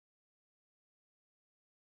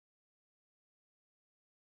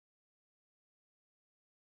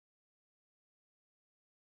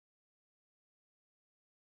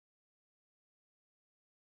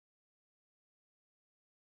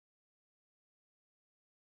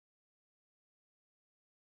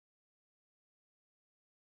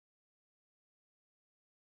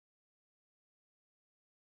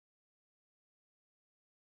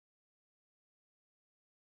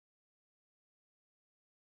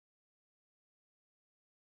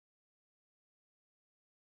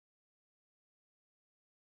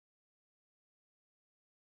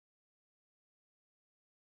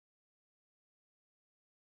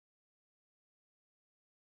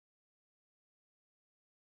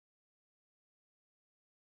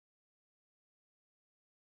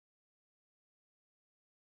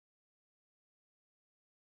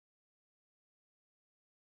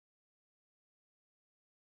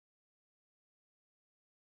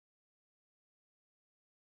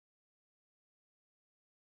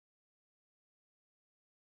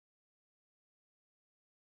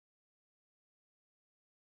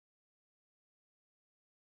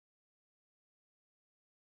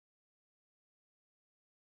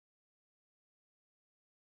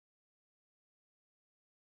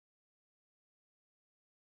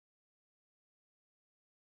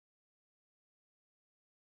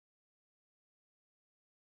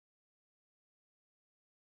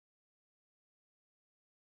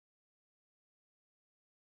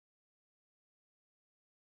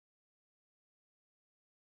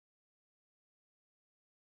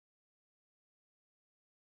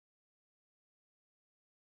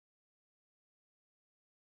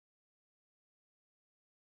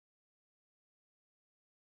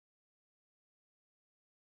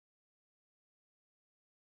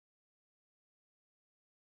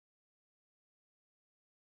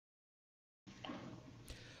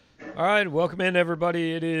All right, welcome in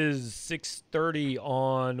everybody. It is 6:30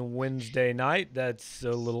 on Wednesday night. That's a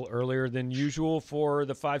little earlier than usual for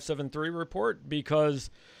the 573 report because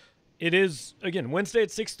it is again Wednesday at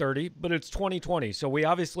 6:30, but it's 2020. So we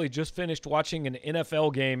obviously just finished watching an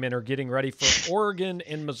NFL game and are getting ready for Oregon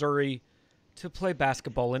and Missouri to play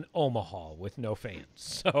basketball in Omaha with no fans.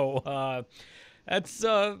 So that's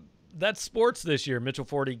that's sports this year. Mitchell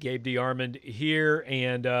Forty, Gabe DeArmond here,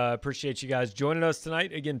 and appreciate you guys joining us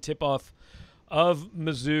tonight. Again, tip-off of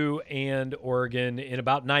Mizzou and Oregon in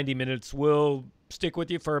about 90 minutes. We'll stick with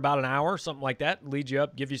you for about an hour, something like that, lead you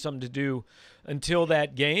up, give you something to do until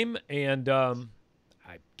that game. And I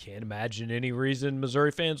can't imagine any reason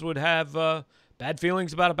Missouri fans would have bad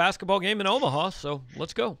feelings about a basketball game in Omaha, so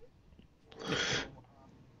let's go.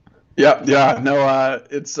 Yeah, no,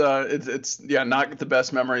 it's not the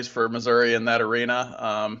best memories for Missouri in that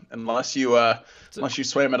arena, unless you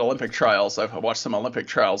swam at Olympic trials. I've watched some Olympic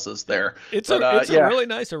trials there. It's a really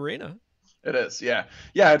nice arena. It is, yeah.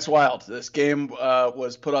 It's wild. This game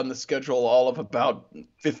was put on the schedule all of about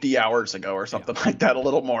 50 hours ago or something like that, a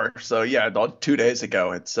little more. So yeah, 2 days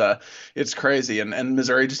ago. It's crazy, and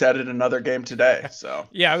Missouri just added another game today. So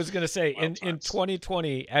yeah, I was gonna say in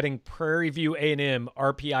 2020, adding Prairie View A&M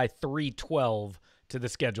RPI 312 to the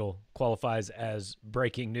schedule qualifies as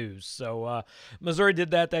breaking news. So Missouri did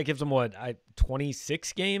that. That gives them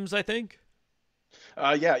 26 games, I think.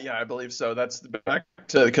 Yeah, I believe so. That's back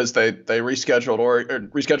to because they rescheduled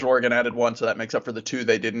Oregon, added one, so that makes up for the two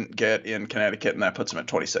they didn't get in Connecticut, and that puts them at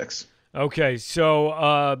 26. Okay,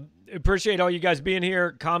 so appreciate all you guys being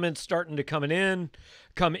here. Comments starting to come in,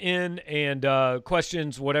 and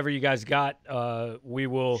questions, whatever you guys got. We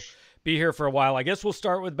will be here for a while. I guess we'll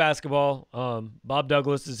start with basketball. Bob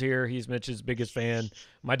Douglas is here. He's Mitch's biggest fan.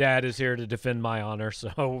 My dad is here to defend my honor,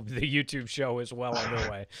 so the YouTube show is well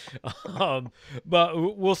underway.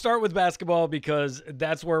 But we'll start with basketball because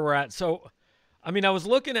that's where we're at. So, I mean, I was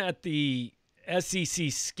looking at the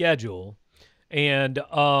SEC schedule, and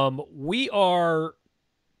we are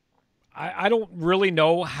 – I don't really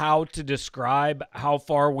know how to describe how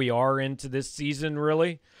far we are into this season,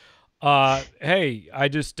 really. Hey, I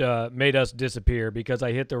just made us disappear because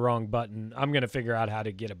I hit the wrong button. I'm going to figure out how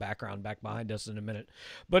to get a background back behind us in a minute.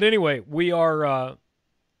 But anyway, we are, a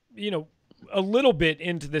little bit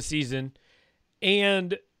into the season,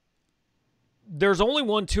 and there's only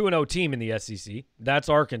one 2-0 team in the SEC. That's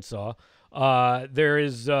Arkansas. There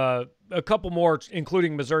is a couple more,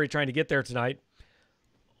 including Missouri, trying to get there tonight.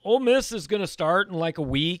 Ole Miss is going to start in like a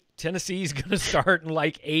week. Tennessee's going to start in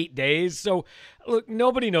like 8 days. So, look,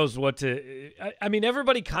 nobody knows what to – I mean,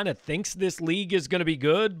 everybody kind of thinks this league is going to be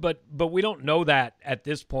good, but we don't know that at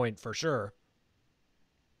this point for sure.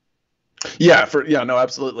 No,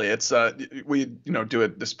 absolutely. It's we do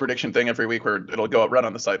this prediction thing every week where it'll go up right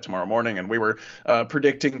on the site tomorrow morning, and we were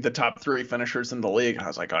predicting the top three finishers in the league, and I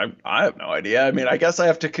was like, I have no idea. I mean, I guess I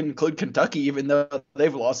have to conclude Kentucky, even though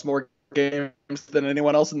they've lost more games than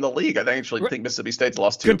anyone else in the league. I actually think Mississippi State's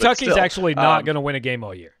lost two. Kentucky's actually not going to win a game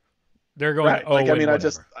all year. They're going right.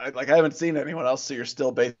 I haven't seen anyone else, so you're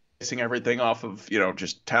still basing everything off of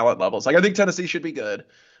just talent levels. Like I think Tennessee should be good.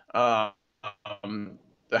 Have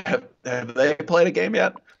they played a game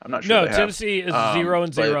yet? I'm not sure. No, Tennessee is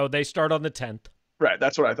 0-0. They start on the 10th. Right,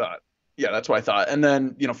 that's what I thought. Yeah, that's what I thought. And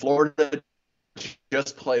then Florida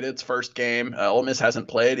just played its first game. Ole Miss hasn't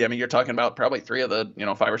played. I mean, you're talking about probably three of the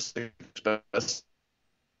 5 or 6 best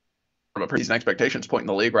from a preseason expectations point in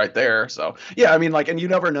the league right there. So yeah, I mean, and you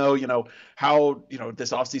never know, how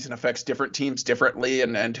this offseason affects different teams differently,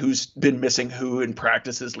 and who's been missing who in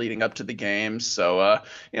practices leading up to the games. So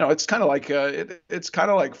it's kind of like it's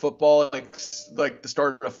kind of like football, like the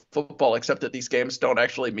start of football, except that these games don't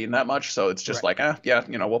actually mean that much. So it's just right.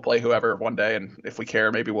 We'll play whoever one day, and if we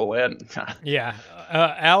care, maybe we'll win. Yeah,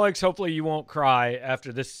 Alex, hopefully you won't cry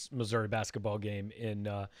after this Missouri basketball game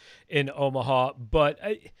in Omaha, but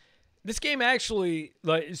this game actually,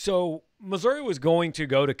 so Missouri was going to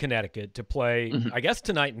go to Connecticut to play, I guess,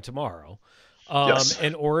 tonight and tomorrow. Yes.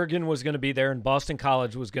 And Oregon was going to be there, and Boston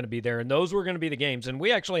College was going to be there, and those were going to be the games. And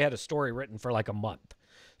we actually had a story written for like a month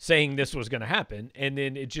saying this was going to happen, and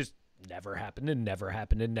then it just never happened and never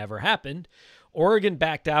happened and never happened. Oregon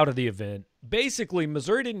backed out of the event. Basically,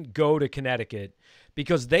 Missouri didn't go to Connecticut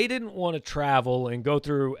because they didn't want to travel and go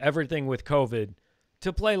through everything with COVID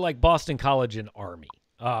to play like Boston College and Army.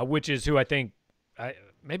 Which is who I think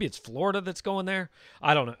maybe it's Florida that's going there.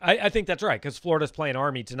 I don't know. I think that's right because Florida's playing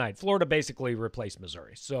Army tonight. Florida basically replaced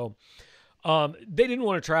Missouri. So they didn't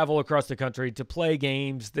want to travel across the country to play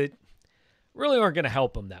games that really aren't going to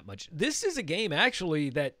help them that much. This is a game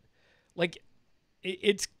actually that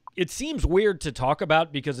it's it seems weird to talk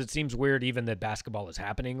about because it seems weird even that basketball is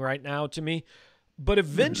happening right now to me. But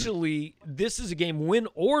eventually, this is a game, win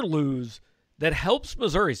or lose, that helps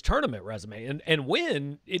Missouri's tournament resume. And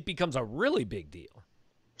win, it becomes a really big deal.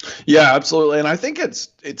 Yeah, absolutely. And I think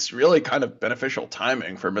it's really kind of beneficial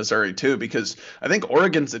timing for Missouri too, because I think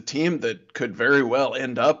Oregon's a team that could very well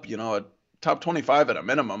end up, a top 25 at a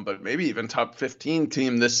minimum, but maybe even top 15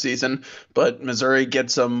 team this season. But Missouri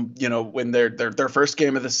gets them, when their first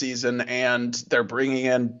game of the season, and they're bringing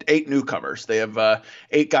in 8 newcomers. They have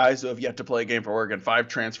 8 guys who have yet to play a game for Oregon, 5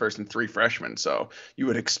 transfers and 3 freshmen. So you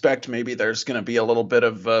would expect maybe there's going to be a little bit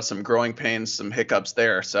of some growing pains, some hiccups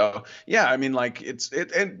there. So yeah, I mean, like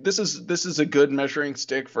and this is a good measuring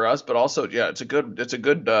stick for us, but also it's a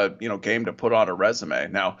good game to put on a resume.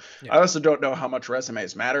 Now, I also don't know how much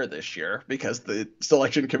resumes matter this year, because the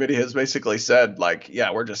selection committee has basically said, like,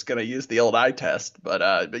 yeah, we're just going to use the old eye test.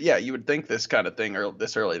 But yeah, you would think this kind of thing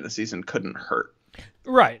this early in the season couldn't hurt.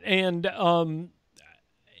 Right. And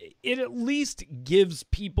it at least gives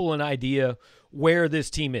people an idea where this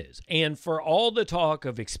team is. And for all the talk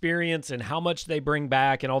of experience and how much they bring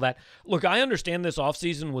back and all that, look, I understand this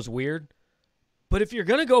offseason was weird, but if you're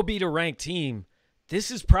going to go beat a ranked team, this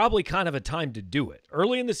is probably kind of a time to do it.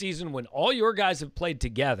 Early in the season when all your guys have played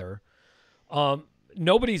together,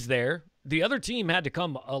 nobody's there. The other team had to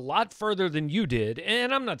come a lot further than you did.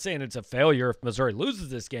 And I'm not saying it's a failure if Missouri loses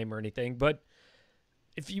this game or anything, but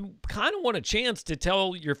if you kind of want a chance to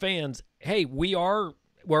tell your fans, hey, we are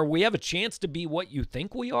where we have a chance to be what you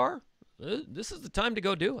think we are, this is the time to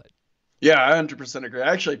go do it. Yeah, I 100% agree.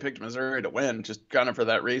 I actually picked Missouri to win just kind of for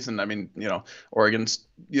that reason. I mean, Oregon's,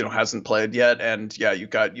 hasn't played yet, and yeah, you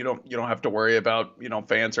don't have to worry about,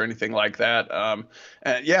 fans or anything like that.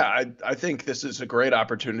 And yeah, I think this is a great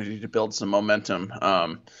opportunity to build some momentum.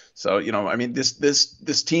 So, I mean,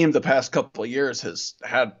 this team the past couple of years has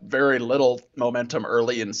had very little momentum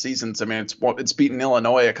early in seasons. I mean, it's beaten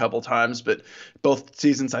Illinois a couple times, but both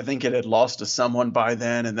seasons I think it had lost to someone by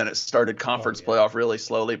then, and then it started conference playoff really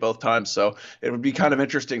slowly both times. So it would be kind of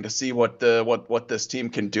interesting to see what this team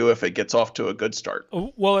can do if it gets off to a good start.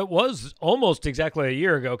 Well, it was almost exactly a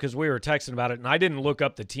year ago because we were texting about it, and I didn't look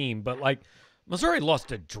up the team, but like Missouri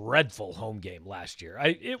lost a dreadful home game last year.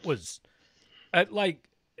 It was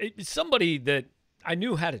somebody that I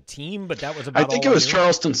knew had a team, but that was about I think it was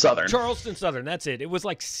Charleston Southern. Charleston Southern, that's it. It was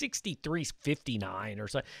like 63-59 or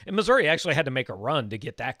something. And Missouri actually had to make a run to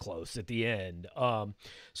get that close at the end.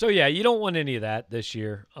 So, yeah, you don't want any of that this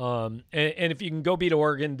year. And if you can go beat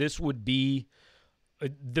Oregon, this would be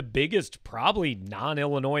the biggest probably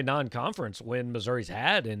non-Illinois, non-conference win Missouri's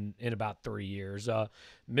had in about 3 years.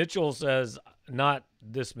 Mitchell says, not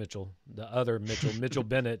this Mitchell, the other Mitchell, Mitchell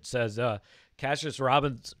Bennett says, Cassius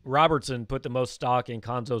Robertson put the most stock in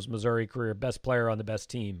Cuonzo's Missouri career, best player on the best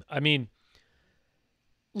team. I mean,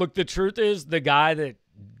 look, the truth is the guy that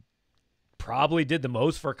probably did the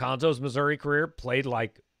most for Cuonzo's Missouri career played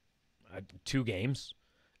like 2 games.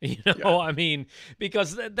 I mean,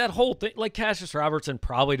 because that whole thing, like Cassius Robertson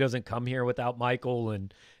probably doesn't come here without Michael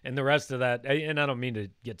and the rest of that. And I don't mean to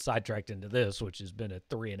get sidetracked into this, which has been a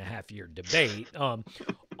 3.5-year debate.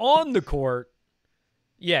 On the court,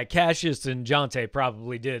 yeah, Cassius and Jonte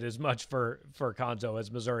probably did as much for Cuonzo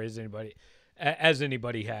as Missouri as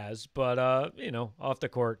anybody has. But, off the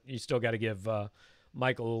court, you still got to give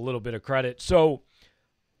Michael a little bit of credit. So,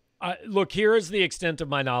 look, here is the extent of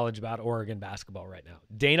my knowledge about Oregon basketball right now.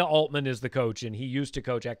 Dana Altman is the coach, and he used to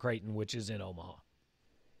coach at Creighton, which is in Omaha.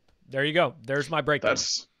 There you go. There's my breakdown.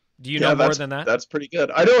 Do you know more than that? That's pretty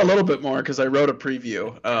good. I know a little bit more because I wrote a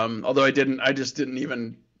preview. Although I just didn't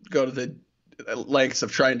even go to the lengths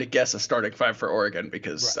of trying to guess a starting 5 for Oregon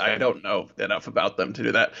because I don't know enough about them to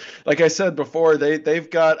do that. Like I said before, they've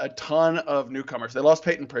got a ton of newcomers. They lost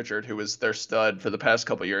Peyton Pritchard, who was their stud for the past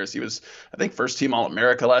couple of years. He was, I think, first team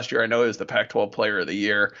All-America last year. I know he was the Pac-12 Player of the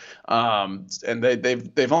Year. And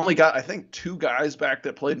they've only got, I think, 2 guys back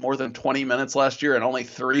that played more than 20 minutes last year, and only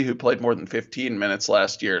 3 who played more than 15 minutes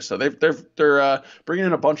last year. So they're bringing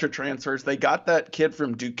in a bunch of transfers. They got that kid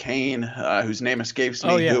from Duquesne, whose name escapes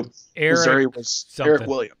me. Who Missouri was something. Eric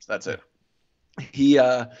Williams. That's it.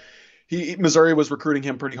 Missouri was recruiting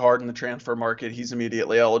him pretty hard in the transfer market. He's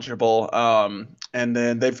immediately eligible. And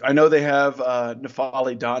then I know they have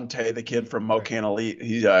Nafali Dante, the kid from Mocan Elite.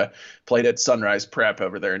 He played at Sunrise Prep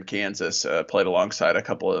over there in Kansas. Played alongside a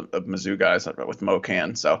couple of Mizzou guys with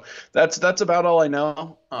Mocan. So that's about all I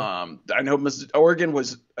know. I know Oregon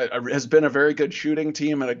has been a very good shooting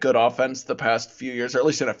team and a good offense the past few years, or at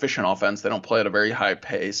least an efficient offense. They don't play at a very high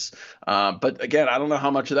pace. But again, I don't know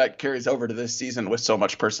how much of that carries over to this season with so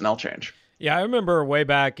much personnel change. Yeah, I remember way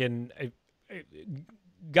back, and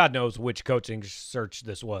God knows which coaching search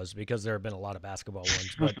this was, because there have been a lot of basketball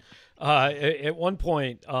ones. But at one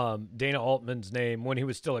point, Dana Altman's name, when he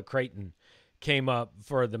was still at Creighton, came up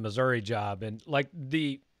for the Missouri job. And like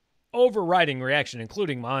the overriding reaction,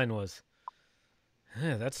 including mine, was,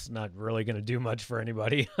 that's not really going to do much for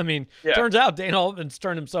anybody. I mean, turns out Dana Altman's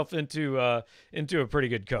turned himself into a pretty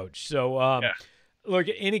good coach. So, look,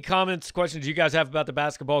 any comments, questions you guys have about the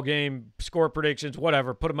basketball game, score predictions,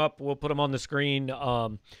 whatever, put them up. We'll put them on the screen.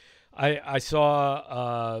 I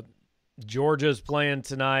saw Georgia's playing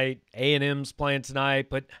tonight, A&M's playing tonight,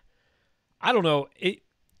 but I don't know.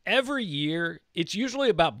 Every year, it's usually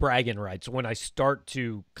about bragging rights when I start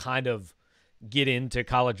to kind of get into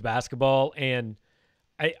college basketball, and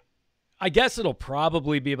I guess it'll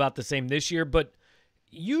probably be about the same this year, but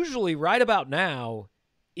usually right about now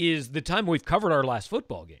is the time we've covered our last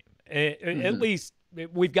football game. At least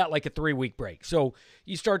we've got like a 3-week break. So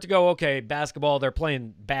you start to go, okay, basketball, they're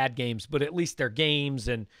playing bad games, but at least they're games.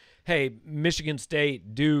 And, hey, Michigan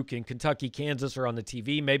State, Duke, and Kentucky, Kansas are on the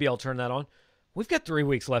TV. Maybe I'll turn that on. We've got 3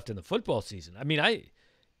 weeks left in the football season. I mean,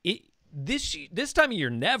 this time of year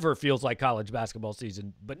never feels like college basketball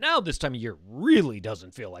season, but now this time of year really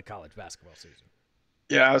doesn't feel like college basketball season.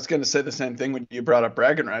 Yeah, I was going to say the same thing when you brought up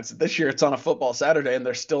bragging rights. This year it's on a football Saturday, and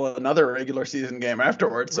there's still another regular season game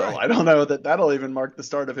afterwards. So I don't know that that'll even mark the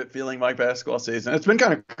start of it feeling like basketball season. It's been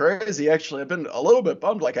kind of crazy, actually. I've been a little bit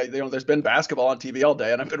bummed. Like, there's been basketball on TV all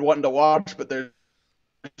day, and I've been wanting to watch, but there's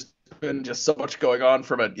been just so much going on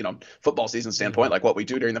from a football season standpoint. Like what we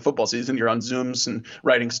do during the football season, you're on Zooms and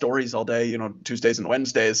writing stories all day, Tuesdays and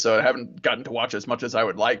Wednesdays. So I haven't gotten to watch as much as I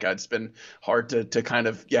would like. It's been hard to kind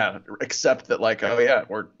of accept that, like,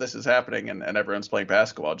 this is happening and everyone's playing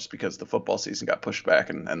basketball, just because the football season got pushed back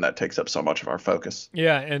and that takes up so much of our focus.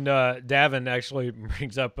 Yeah, and Davin actually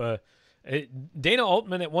brings up Dana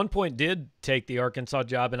Altman at one point did take the Arkansas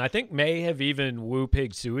job, and I think may have even Woo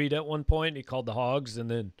Pig Suied at one point. He called the Hogs, and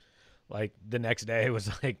then like the next day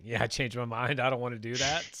was like, I changed my mind. I don't want to do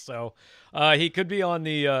that. So he could be on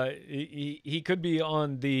the he could be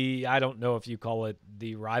on the, I don't know if you call it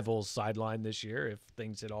the rivals sideline this year, if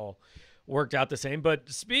things had all worked out the same.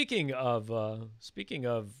 But speaking of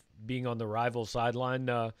being on the rival sideline,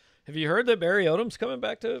 have you heard that Barry Odom's coming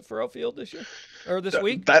back to Faurot Field this year or this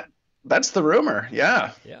week? That's the rumor.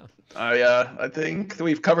 Yeah. Yeah. I think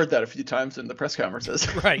we've covered that a few times in the press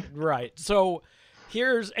conferences. Right. So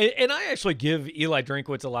and I actually give Eli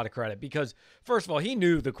Drinkwitz a lot of credit, because first of all, he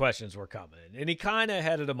knew the questions were coming and he kind of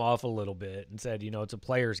headed them off a little bit and said, it's a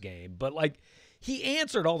player's game, but like he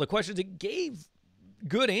answered all the questions. It gave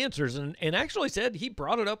good answers and actually said he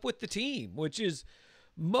brought it up with the team, which is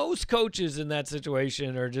most coaches in that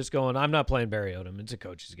situation are just going, I'm not playing Barry Odom. It's a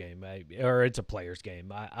coach's game or it's a player's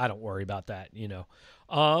game. I don't worry about that,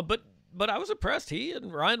 But I was impressed. He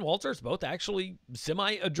and Ryan Walters both actually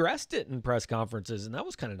semi-addressed it in press conferences, and that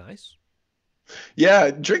was kind of nice.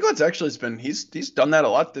 Yeah, Drinkwitz actually he's done that a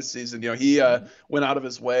lot this season. He went out of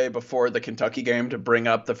his way before the Kentucky game to bring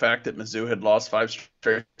up the fact that Mizzou had lost 5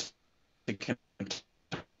 straight to Kentucky.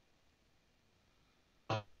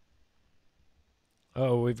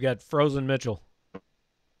 Oh, we've got Frozen Mitchell.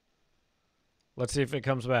 Let's see if it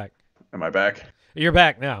comes back. Am I back? You're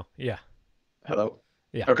back now. Yeah. Hello?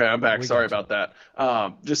 Yeah. Okay, I'm back. Sorry about that.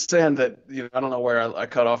 Just saying that, I don't know where I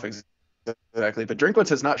cut off exactly, but Drinkwitz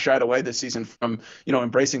has not shied away this season from,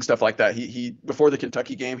 embracing stuff like that. He before the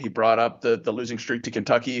Kentucky game, he brought up the losing streak to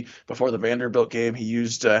Kentucky. Before the Vanderbilt game, he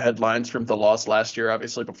used headlines from the loss last year,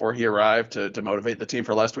 obviously before he arrived, to motivate the team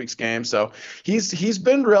for last week's game. So he's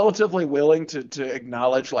been relatively willing to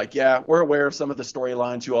acknowledge, like, we're aware of some of the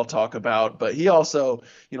storylines you all talk about, but he also,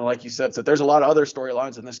 like you said that there's a lot of other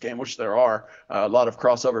storylines in this game, which there are a lot of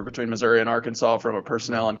crossover between Missouri and Arkansas from a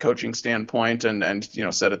personnel and coaching standpoint, and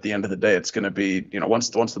said at the end of the day, it's going to be, once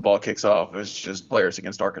the ball kicks off, it's just players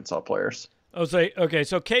against Arkansas players. Okay,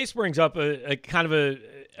 so Case brings up a kind of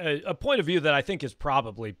a point of view that I think is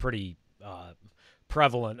probably pretty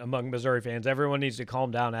prevalent among Missouri fans. Everyone needs to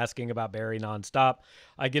calm down asking about Barry nonstop.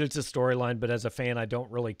 I get it's a storyline, but as a fan, I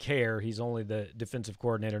don't really care. He's only the defensive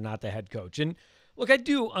coordinator, not the head coach. And look, I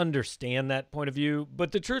do understand that point of view,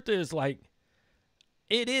 but the truth is, like,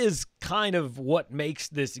 it is kind of what makes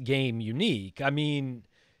this game unique. I mean,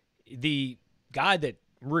 the guy that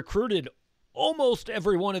recruited almost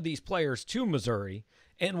every one of these players to Missouri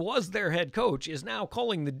and was their head coach is now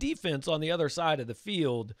calling the defense on the other side of the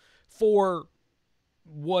field for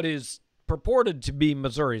what is purported to be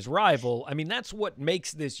Missouri's rival. I mean, that's what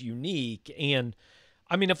makes this unique. And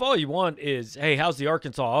I mean, if all you want is, hey, how's the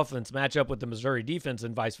Arkansas offense match up with the Missouri defense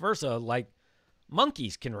and vice versa? Like,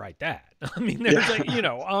 monkeys can write that. I mean, there's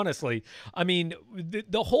honestly, I mean,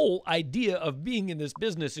 the whole idea of being in this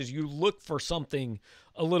business is you look for something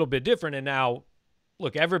a little bit different. And now,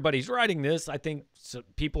 look, everybody's writing this. I think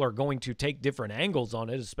people are going to take different angles on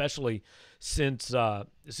it, especially since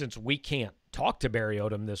we can't talk to Barry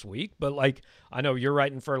Odom this week. But like, I know you're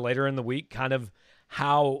writing for later in the week, kind of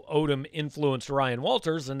how Odom influenced Ryan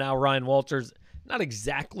Walters, and now Ryan Walters not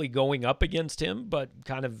exactly going up against him, but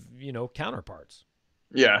kind of, counterparts.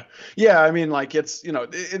 Yeah. Yeah. I mean, like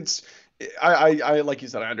I like you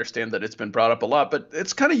said, I understand that it's been brought up a lot, but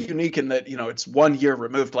it's kind of unique in that, it's 1 year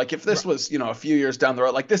removed. Like if this was, a few years down the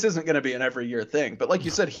road, like this isn't going to be an every year thing. But like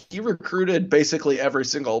you said, he recruited basically every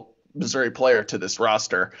single Missouri player to this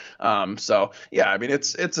roster. So yeah, I mean,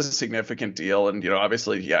 it's a significant deal, and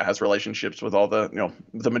obviously, yeah, has relationships with all the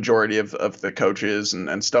the majority of the coaches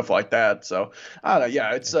and stuff like that. So I don't know,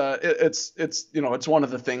 yeah, it's it's one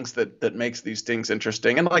of the things that makes these things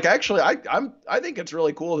interesting. And like actually, I think it's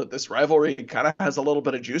really cool that this rivalry kind of has a little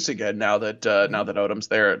bit of juice again now that Odom's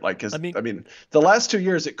there. Like, I mean, the last 2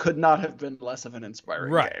 years it could not have been less of an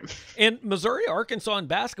inspiring game. And Missouri, Arkansas in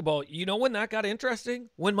basketball, when that got interesting?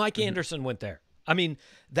 When Mike Anderson went there. I mean,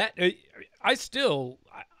 that I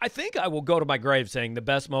think I will go to my grave saying the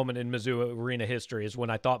best moment in Mizzou Arena history is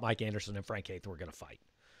when I thought Mike Anderson and Frank Haith were going to fight.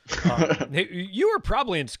 You were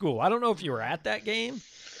probably in school. I don't know if you were at that game,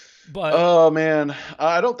 but oh man,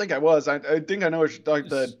 I don't think I was. I think I know it's like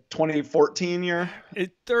the 2014 year,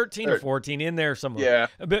 13 or 14 in there somewhere.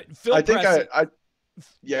 Yeah, but Phil I think Press,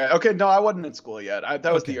 yeah. Okay. No, I wasn't in school yet.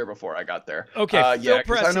 That was the year before I got there. Okay. Phil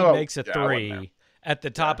Pressey makes a three at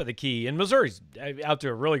the top of the key, and Missouri's out to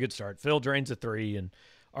a really good start. Phil drains a three, and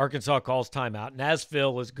Arkansas calls timeout. And as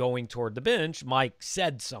Phil is going toward the bench, Mike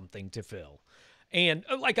said something to Phil. And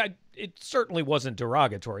it certainly wasn't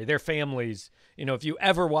derogatory. Their families, if you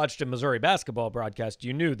ever watched a Missouri basketball broadcast,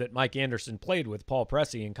 you knew that Mike Anderson played with Paul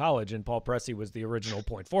Pressey in college, and Paul Pressey was the original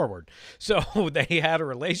point forward. So they had a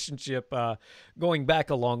relationship going back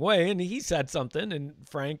a long way, and he said something, and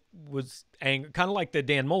Frank was angry, kind of like the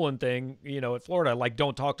Dan Mullen thing, at Florida, like,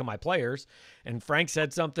 don't talk to my players. And Frank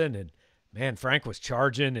said something, and man, Frank was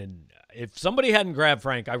charging, and if somebody hadn't grabbed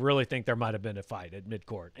Frank, I really think there might have been a fight at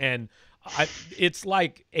midcourt. And it's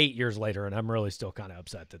like 8 years later, and I'm really still kind of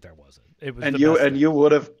upset that there wasn't. It was, and you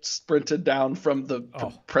would have sprinted down from the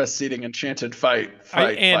press seating and chanted fight.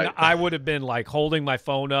 I would have been like holding my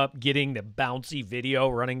phone up, getting the bouncy video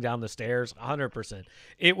running down the stairs. 100%.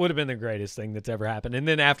 It would have been the greatest thing that's ever happened. And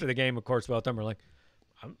then after the game, of course, both of them were like,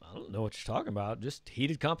 I don't know what you're talking about. Just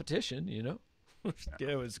heated competition,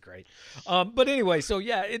 It was great. But anyway, so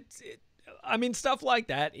yeah, I mean, stuff like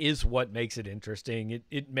that is what makes it interesting.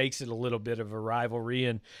 It makes it a little bit of a rivalry.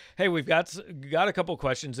 And hey, we've got a couple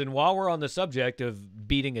questions. And while we're on the subject of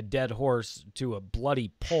beating a dead horse to a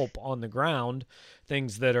bloody pulp on the ground,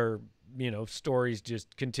 things that are, stories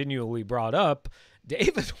just continually brought up,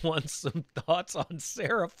 David wants some thoughts on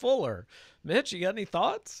Sarah Fuller. Mitch, you got any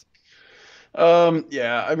thoughts?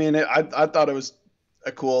 Yeah, I mean, I thought it was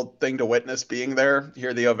a cool thing to witness being there,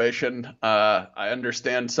 hear the ovation. I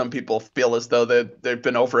understand some people feel as though they've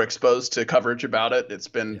been overexposed to coverage about it. It's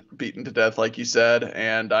been beaten to death, like you said,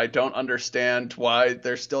 and I don't understand why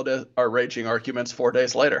there still are raging arguments 4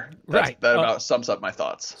 days later. That about sums up my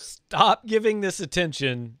thoughts. Stop giving this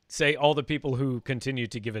attention, say all the people who continue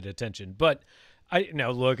to give it attention. But I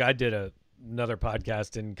did another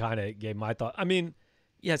podcast and kind of gave my thought. I mean,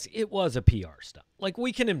 yes, it was a PR stunt. Like,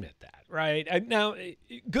 we can admit that, right? Now,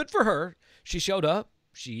 good for her. She showed up.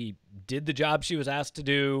 She did the job she was asked to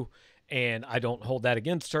do, and I don't hold that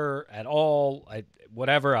against her at all. I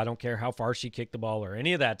don't care how far she kicked the ball or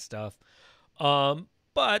any of that stuff.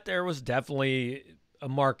 But there was definitely a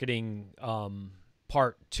marketing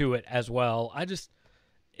part to it as well.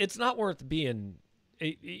 It's not worth being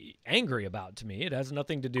angry about to me. It has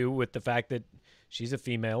nothing to do with the fact that she's a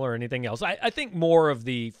female or anything else. I think more of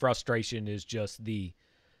the frustration is just the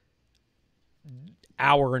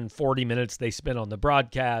hour and 40 minutes they spent on the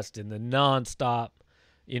broadcast and the nonstop,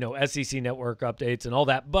 SEC network updates and all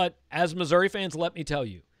that. But as Missouri fans, let me tell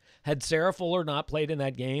you, had Sarah Fuller not played in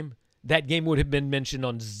that game would have been mentioned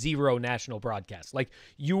on 0 national broadcasts. Like,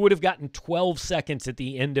 you would have gotten 12 seconds at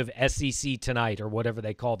the end of SEC Tonight or whatever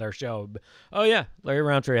they call their show. Oh, yeah, Larry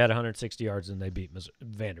Roundtree had 160 yards and they beat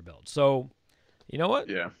Vanderbilt. So, you know what?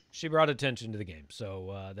 Yeah. She brought attention to the game.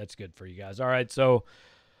 So that's good for you guys. All right. So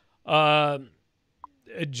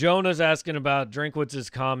Jonah's asking about Drinkwitz's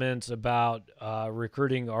comments about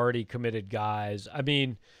recruiting already committed guys. I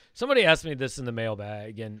mean, somebody asked me this in the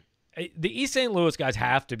mailbag, and the East St. Louis guys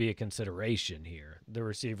have to be a consideration here. The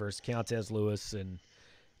receivers, Keontae Lewis and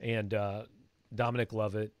Dominic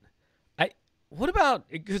Lovett. What about,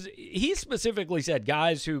 because he specifically said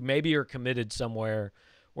guys who maybe are committed somewhere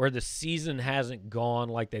where the season hasn't gone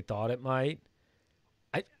like they thought it might.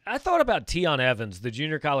 I thought about Tion Evans, the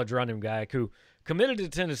junior college running back who committed to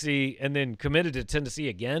Tennessee and then committed to Tennessee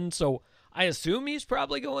again. So I assume he's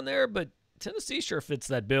probably going there, but Tennessee sure fits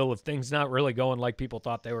that bill if things not really going like people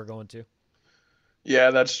thought they were going to.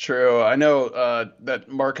 Yeah, that's true. I know that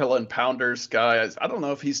Markellen Pounders guy. I don't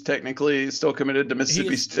know if he's technically still committed to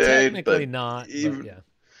Mississippi State, technically but not. even, But yeah.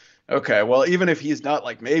 okay, well, even if he's not,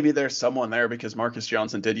 like maybe there's someone there because Marcus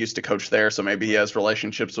Johnson did used to coach there, so maybe he has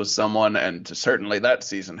relationships with someone, and certainly that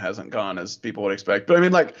season hasn't gone as people would expect. But I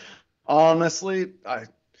mean, like honestly,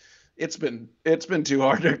 it's been too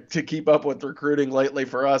hard to keep up with recruiting lately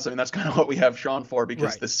for us. I mean, that's kind of what we have Sean for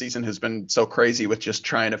because this season has been so crazy with just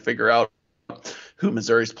trying to figure out who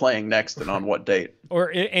Missouri's playing next and on what date.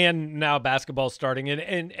 And now basketball's starting.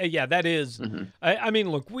 And yeah, that is, I mean,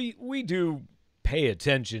 look, we do pay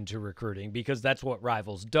attention to recruiting because that's what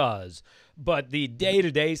Rivals does. But the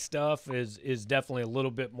day-to-day stuff is definitely a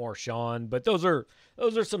little bit more Sean. But those are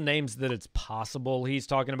some names that it's possible he's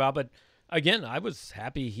talking about. But again, I was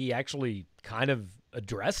happy he actually kind of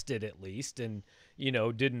addressed it at least and,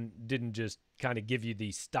 didn't just kind of give you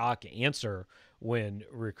the stock answer when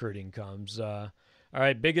recruiting comes. All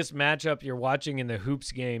right, biggest matchup you're watching in the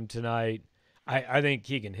Hoops game tonight. I think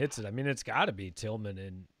Keegan hits it. I mean, it's got to be Tillman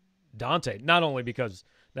and Dante, not only because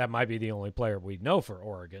that might be the only player we know for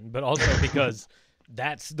Oregon, but also because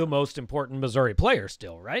that's the most important Missouri player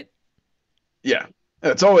still, right? Yeah,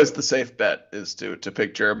 it's always the safe bet is to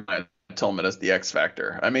pick Jeremiah Tillman as the X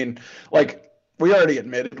factor. I mean, like, we already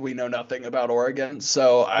admitted we know nothing about Oregon,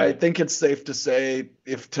 so I think it's safe to say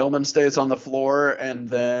if Tillman stays on the floor and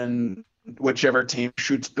then whichever team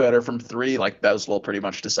shoots better from three, like those will pretty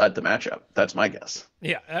much decide the matchup. That's my guess.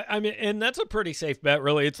 Yeah, I mean, and that's a pretty safe bet,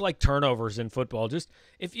 really. It's like turnovers in football. Just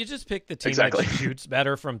if you just pick the team that shoots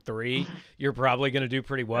better from three, you're probably going to do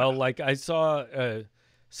pretty well. Like I saw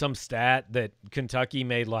some stat that Kentucky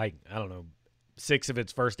made 6 of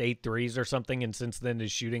its first 8 threes or something, and since then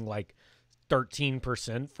is shooting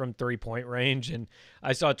 13% from 3-point range. And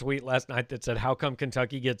I saw a tweet last night that said, how come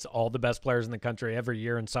Kentucky gets all the best players in the country every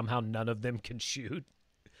year and somehow none of them can shoot?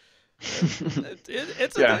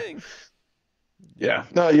 It's a thing. Yeah,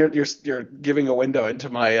 no, you're giving a window into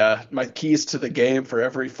my keys to the game for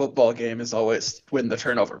every football game is always win the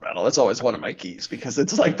turnover battle. That's always one of my keys because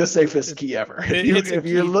it's like the safest key ever. If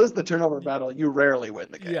you lose the turnover battle, you rarely win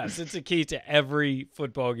the game. Yes, it's a key to every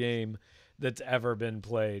football game that's ever been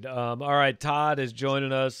played. All right, Todd is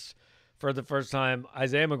joining us for the first time.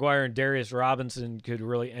 Isaiah McGuire and Darius Robinson could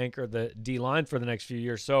really anchor the D-line for the next few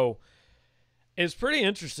years. So it's pretty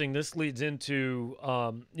interesting. This leads into,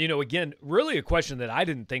 again, really a question that I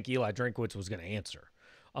didn't think Eli Drinkwitz was going to answer.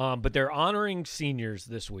 But they're honoring seniors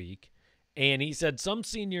this week, and he said some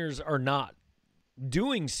seniors are not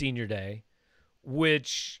doing senior day,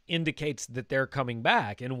 which indicates that they're coming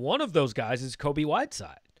back. And one of those guys is Kobe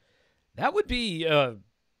Whiteside. That would be, to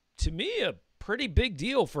me, a pretty big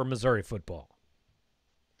deal for Missouri football.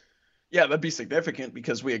 Yeah, that'd be significant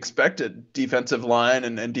because we expected defensive line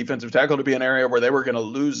and defensive tackle to be an area where they were going to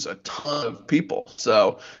lose a ton of people.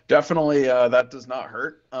 So definitely that does not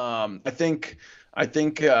hurt. I mean,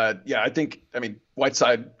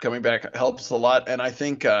 Whiteside coming back helps a lot. And I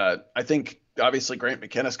think obviously Grant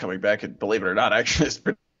McKinnis coming back, and believe it or not, actually is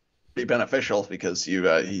pretty beneficial because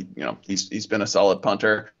he's been a solid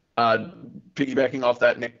punter. Piggybacking off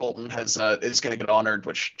that, Nick Bolton is going to get honored,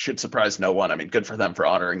 which should surprise no one. I mean, good for them for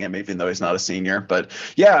honoring him, even though he's not a senior. But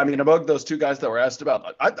yeah, I mean, among those two guys that were asked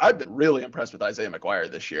about, I've been really impressed with Isaiah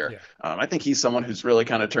McGuire this year. Yeah. I think he's someone who's really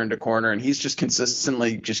kind of turned a corner, and he's just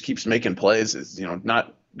consistently just keeps making plays. It's,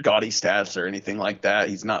 not gaudy stats or anything like that.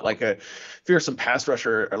 He's not like a fearsome pass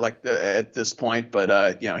rusher at this point,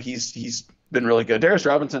 but he's been really good. Darius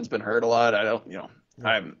Robinson's been hurt a lot.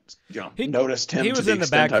 I haven't noticed him to the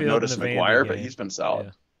extent I've noticed McGuire, but he's been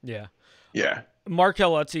solid. Yeah.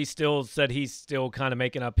 Markell Utze still said he's still kind of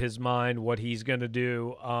making up his mind what he's going to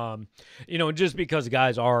do. Just because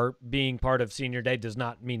guys are being part of senior day does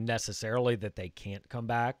not mean necessarily that they can't come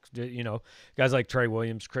back. Guys like Trey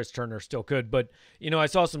Williams, Chris Turner still could. But, I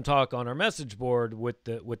saw some talk on our message board with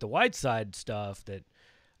the Whiteside stuff that,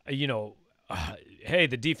 hey,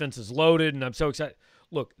 the defense is loaded and I'm so excited.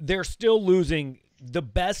 Look, they're still losing the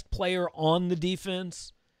best player on the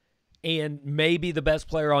defense and maybe the best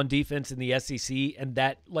player on defense in the SEC, and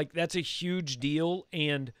that's a huge deal.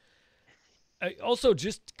 And also,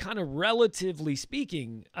 just kind of relatively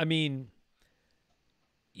speaking, I mean,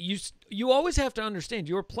 you always have to understand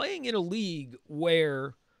you're playing in a league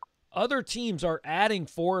where other teams are adding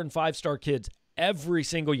 4 and 5-star kids every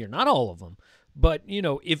single year. Not all of them, but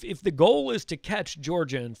if the goal is to catch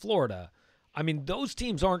Georgia and Florida, I mean, those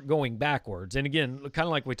teams aren't going backwards. And again, kind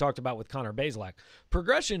of like we talked about with Connor Bazelak,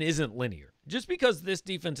 progression isn't linear. Just because this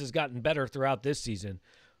defense has gotten better throughout this season,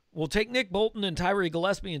 we'll take Nick Bolton and Tyree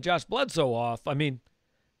Gillespie and Josh Bledsoe off. I mean,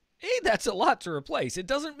 hey, that's a lot to replace. It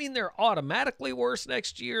doesn't mean they're automatically worse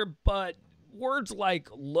next year, but words like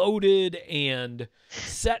loaded and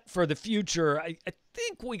set for the future, I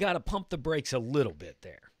think we got to pump the brakes a little bit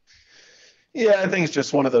there. Yeah, I think it's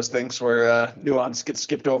just one of those things where nuance gets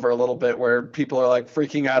skipped over a little bit, where people are like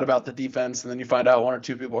freaking out about the defense, and then you find out 1 or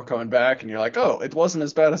 2 people are coming back, and you're like, oh, it wasn't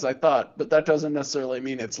as bad as I thought. But that doesn't necessarily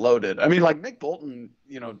mean it's loaded. I mean, like Nick Bolton,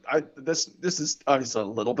 this is obviously a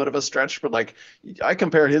little bit of a stretch, but like I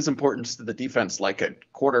compare his importance to the defense like a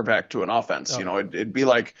quarterback to an offense. Oh. It'd be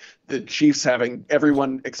like the Chiefs having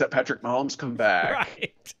everyone except Patrick Mahomes come back.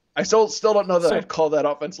 Right. I still don't know that I'd call that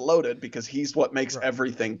offense loaded, because he's what makes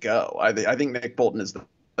everything go. I think Nick Bolton is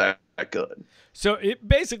that good. So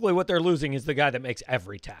basically what they're losing is the guy that makes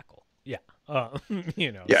every tackle. Yeah.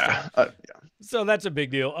 Yeah. So that's a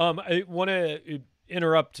big deal. I want to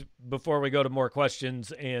interrupt before we go to more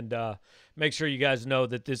questions and make sure you guys know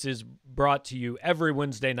that this is brought to you every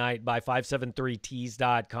Wednesday night by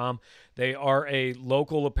 573tees.com. They are a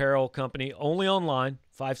local apparel company, only online.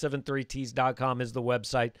 573tees.com is the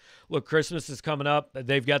website. Look, Christmas is coming up.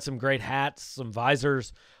 They've got some great hats, some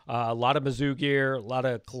visors, a lot of Mizzou gear, a lot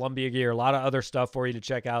of Columbia gear, a lot of other stuff for you to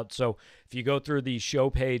check out. So if you go through the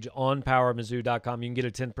show page on powermizzou.com, you can get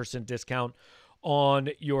a 10% discount on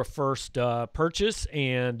your first purchase.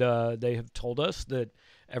 And they have told us that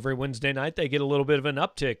every Wednesday night they get a little bit of an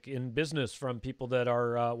uptick in business from people that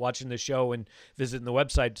are watching the show and visiting the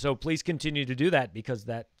website. So please continue to do that, because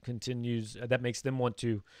that makes them want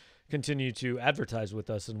to continue to advertise with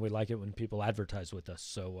us, and we like it when people advertise with us.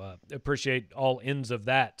 So appreciate all ends of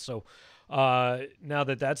that. So now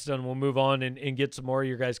that that's done, we'll move on and get some more of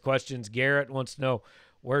your guys' questions. Garrett wants to know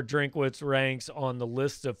where Drinkwitz ranks on the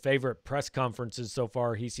list of favorite press conferences so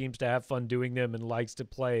far. He seems to have fun doing them and likes to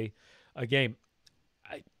play a game.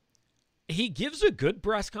 He gives a good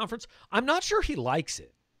press conference. I'm not sure he likes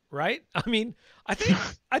it, right? I mean, I think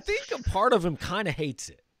a part of him kind of hates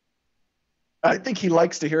it. I think he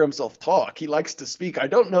likes to hear himself talk. He likes to speak. I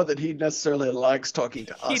don't know that he necessarily likes talking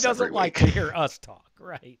to us. He doesn't like to hear us talk,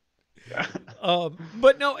 right? Yeah.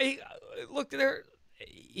 But no, look there.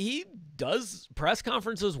 He does press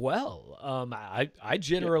conferences well. I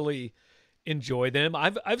generally enjoy them.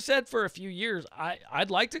 I've said for a few years I'd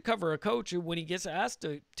like to cover a coach who, when he gets asked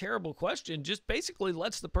a terrible question, just basically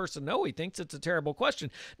lets the person know he thinks it's a terrible question.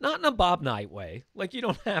 Not in a Bob Knight way. Like, you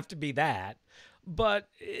don't have to be that. But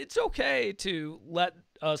it's okay to let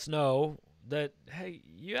us know that, hey,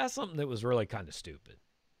 you asked something that was really kind of stupid.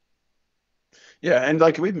 Yeah, and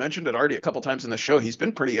like we've mentioned it already a couple times in the show, he's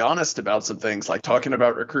been pretty honest about some things, like talking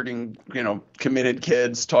about recruiting, committed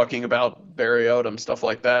kids, talking about Barry Odom, stuff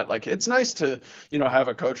like that. Like, it's nice to, have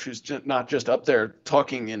a coach who's not just up there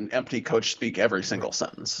talking in empty coach speak every single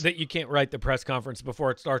sentence. That you can't write the press conference before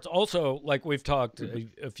it starts. Also, like we've talked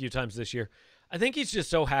a few times this year, I think he's just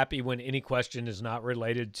so happy when any question is not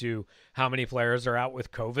related to how many players are out with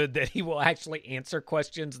COVID that he will actually answer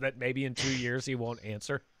questions that maybe in 2 years he won't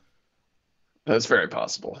answer. That's very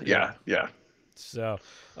possible. Yeah. So,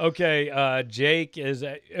 okay, Jake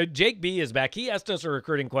B is back. He asked us a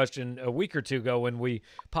recruiting question a week or two ago when we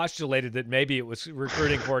postulated that maybe it was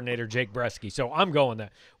recruiting coordinator Jake Bresky. So I'm going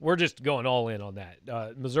that. We're just going all in on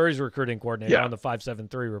that. Missouri's recruiting coordinator on the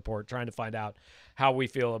 573 report, trying to find out how we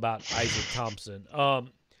feel about Isaac Thompson.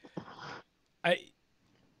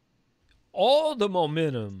 All the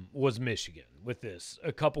momentum was Michigan with this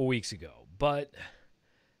a couple weeks ago, but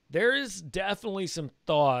there is definitely some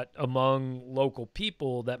thought among local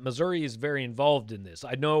people that Missouri is very involved in this.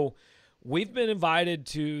 I know we've been invited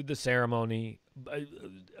to the ceremony.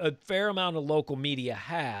 A fair amount of local media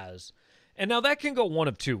has. And now that can go one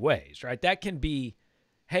of two ways, right? That can be,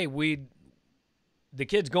 hey, the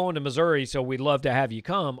kid's going to Missouri, so we'd love to have you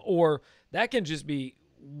come. Or that can just be,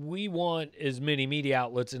 we want as many media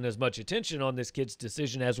outlets and as much attention on this kid's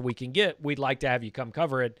decision as we can get. We'd like to have you come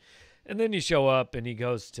cover it. And then you show up and he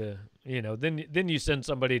goes to, then you send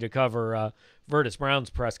somebody to cover Virtus Brown's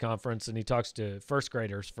press conference, and he talks to first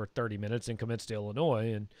graders for 30 minutes and commits to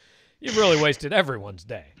Illinois, and you've really wasted everyone's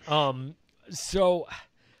day. So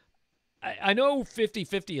I know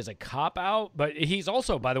 50-50 is a cop-out, but he's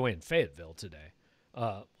also, by the way, in Fayetteville today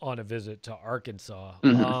on a visit to Arkansas.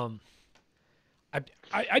 Mm-hmm.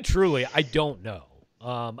 I truly don't know.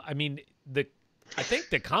 I think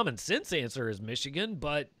the common sense answer is Michigan,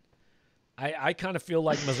 but I kind of feel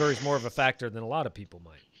like Missouri's more of a factor than a lot of people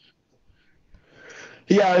might.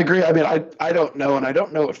 Yeah, I agree. I mean, I don't know, and I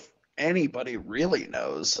don't know if anybody really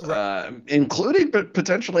knows, Right. including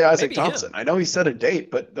potentially Isaac Maybe Thompson. him. I know he set a date,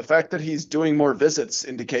 but the fact that he's doing more visits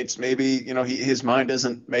indicates maybe, his mind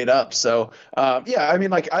isn't made up. So, yeah, I mean,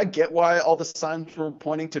 like, I get why all the signs were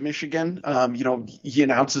pointing to Michigan. He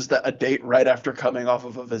announces that a date right after coming off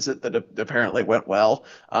of a visit that apparently went well.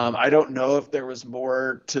 I don't know if there was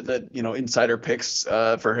more to the, insider picks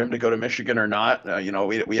for him to go to Michigan or not.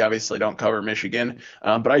 We obviously don't cover Michigan,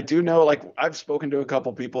 but I do know, like, I've spoken to a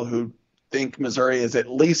couple people who think Missouri is at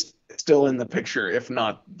least still in the picture, if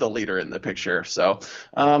not the leader in the picture. So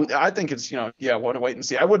I think it's, want to wait and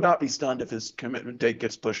see. I would not be stunned if his commitment date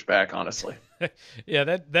gets pushed back, honestly.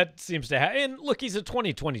 Yeah, that seems to happen. And look, he's a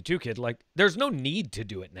 2022 kid. Like, there's no need to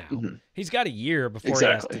do it now. Mm-hmm. He's got a year before he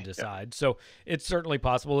has to decide. Yeah. So it's certainly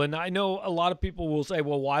possible. And I know a lot of people will say,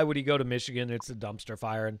 well, why would he go to Michigan? It's a dumpster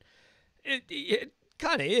fire. And it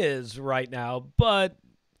kind of is right now. But,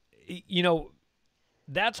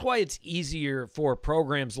 that's why it's easier for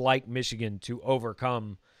programs like Michigan to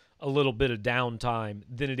overcome a little bit of downtime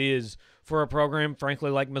than it is for a program,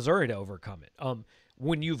 frankly, like Missouri to overcome it.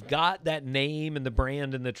 When you've got that name and the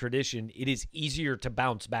brand and the tradition, it is easier to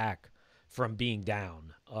bounce back from being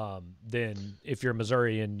down than if you're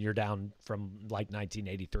Missouri and you're down from like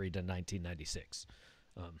 1983 to 1996.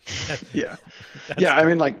 Yeah. I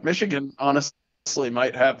mean, like, Michigan, honestly,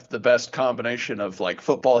 might have the best combination of, like,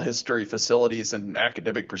 football history, facilities, and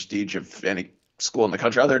academic prestige of any school in the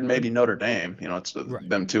country, other than maybe Notre Dame. It's right.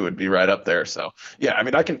 Them two would be right up there. So yeah, I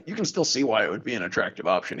mean, you can still see why it would be an attractive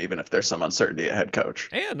option, even if there's some uncertainty at head coach.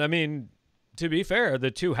 And I mean, to be fair,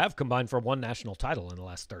 the two have combined for one national title in the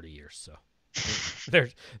last 30 years. So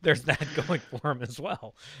there's that going for him as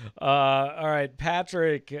well. All right,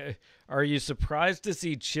 Patrick, are you surprised to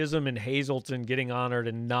see Chisholm and Hazelton getting honored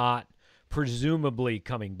and not presumably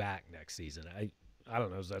coming back next season? I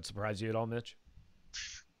don't know. Does that surprise you at all, Mitch?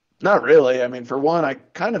 Not really. I mean, for one, I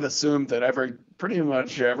kind of assumed that pretty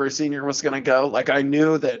much every senior was going to go. Like, I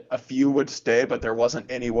knew that a few would stay, but there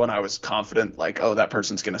wasn't anyone I was confident, like, oh, that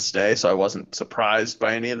person's going to stay. So I wasn't surprised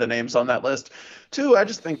by any of the names on that list. Two, I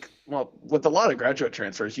just think, well, with a lot of graduate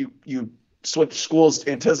transfers, you switch schools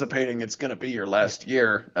anticipating it's going to be your last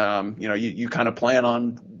year. You kind of plan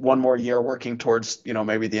on one more year working towards,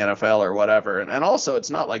 maybe the NFL or whatever. And also, it's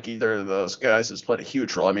not like either of those guys has played a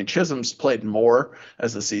huge role. I mean, Chisholm's played more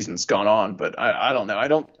as the season's gone on, but I don't know. I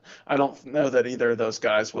don't know that either of those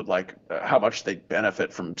guys would, like, how much they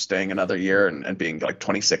benefit from staying another year and being like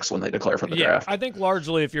 26 when they declare for the draft. I think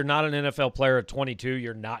largely if you're not an NFL player at 22,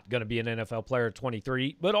 you're not going to be an NFL player at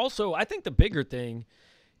 23. But also, I think the bigger thing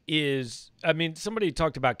is, I mean, somebody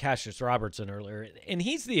talked about Cassius Robertson earlier, and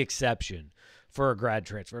he's the exception for a grad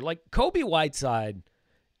transfer. Like, Kobe Whiteside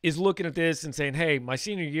is looking at this and saying, hey, my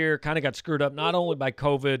senior year kind of got screwed up not only by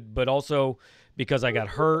COVID, but also because I got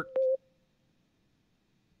hurt.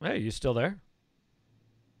 Hey, you still there?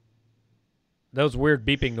 That was weird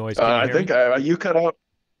beeping noise. I think you cut out.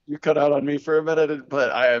 You cut out on me for a minute,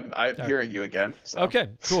 but I'm hearing you again. So. Okay,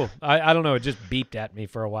 cool. I don't know. It just beeped at me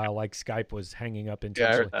for a while, like Skype was hanging up intentionally.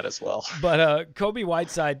 Yeah, I heard that as well. But Kobe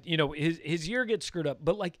Whiteside, his year gets screwed up,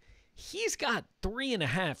 but, like, he's got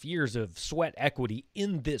 3.5 years of sweat equity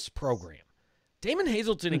in this program. Damon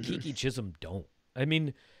Hazelton and Kiki Chisholm don't. I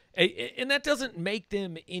mean, and that doesn't make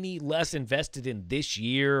them any less invested in this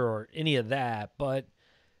year or any of that, but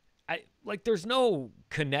there's no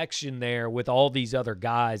connection there with all these other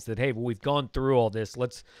guys that, hey, well, we've gone through all this.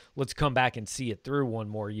 Let's come back and see it through one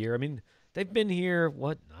more year. I mean, they've been here,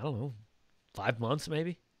 I don't know, 5 months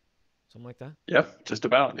maybe? Something like that? Yeah, just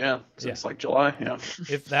about, yeah. Since like July, yeah.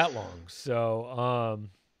 If that long. So,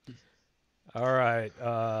 all right.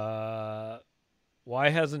 Why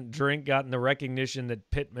hasn't Drink gotten the recognition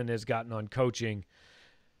that Pittman has gotten on coaching?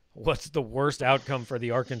 What's the worst outcome for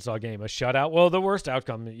the Arkansas game? A shutout? Well, the worst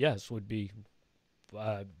outcome, yes, would be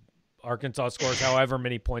Arkansas scores however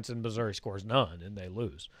many points and Missouri scores none, and they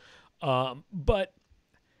lose. But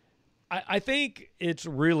I think it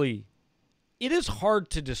is hard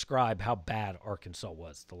to describe how bad Arkansas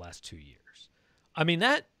was the last 2 years. I mean,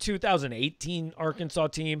 that 2018 Arkansas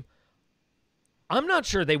team, I'm not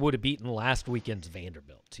sure they would have beaten last weekend's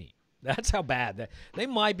Vanderbilt team. That's how bad. They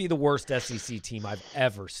might be the worst SEC team I've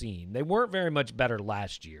ever seen. They weren't very much better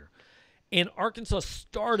last year. And Arkansas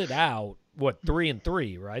started out,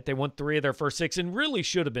 3-3, right? They won 3 of their first 6 and really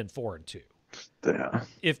should have been 4-2. Yeah.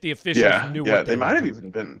 If the officials knew what they might have even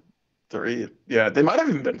been 3. Yeah, they might have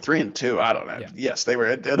even been 3-2. I don't know. Yeah. Yes, they were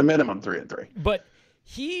at a minimum 3-3. But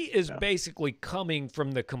he is basically coming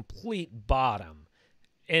from the complete bottom.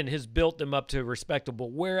 and has built them up to respectable.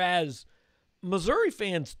 Whereas Missouri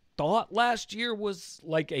fans thought last year was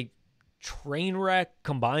like a train wreck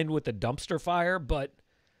combined with a dumpster fire, but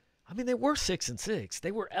I mean, they were 6-6.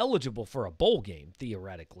 They were eligible for a bowl game,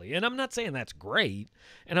 theoretically. And I'm not saying that's great,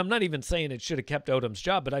 and I'm not even saying it should have kept Odom's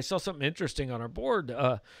job, but I saw something interesting on our board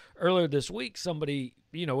earlier this week. Somebody,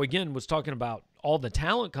 again, was talking about all the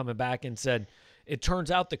talent coming back and said, it turns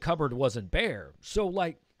out the cupboard wasn't bare. So,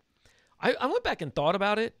 I went back and thought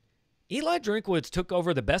about it. Eli Drinkwitz took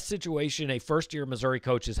over the best situation a first-year Missouri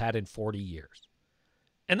coach has had in 40 years.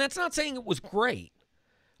 And that's not saying it was great.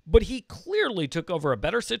 But he clearly took over a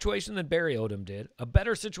better situation than Barry Odom did, a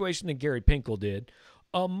better situation than Gary Pinkel did,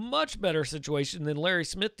 a much better situation than Larry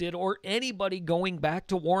Smith did, or anybody going back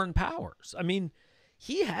to Warren Powers. I mean,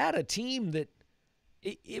 he had a team that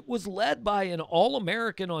it was led by an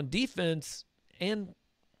All-American on defense and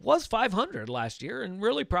was 500 last year and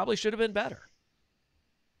really probably should have been better.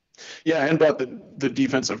 Yeah, and brought the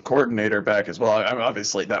defensive coordinator back as well. I mean,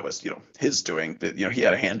 obviously, that was his doing. He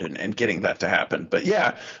had a hand in getting that to happen. But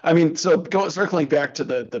yeah, I mean, so circling back to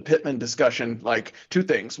the Pittman discussion, like two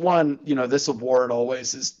things. One, this award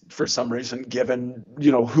always is for some reason given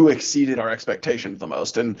who exceeded our expectations the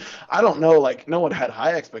most. And I don't know, like no one had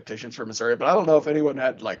high expectations for Missouri, but I don't know if anyone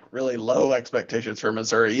had like really low expectations for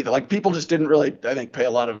Missouri either. Like people just didn't really, I think, pay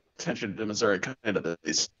a lot of attention to Missouri coming into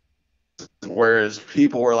this. Whereas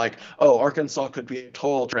people were like, oh, Arkansas could be a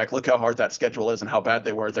total track. Look how hard that schedule is and how bad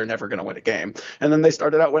they were. They're never going to win a game. And then they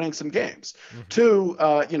started out winning some games. Mm-hmm. Two,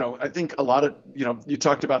 I think a lot of, you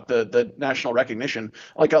talked about the national recognition.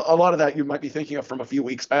 Like a lot of that you might be thinking of from a few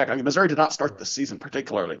weeks back. I mean, Missouri did not start the season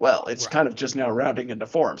particularly well. It's kind of just now rounding into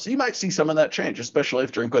form. So you might see some of that change, especially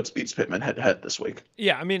if Drinkwitz beats Pittman head-to-head this week.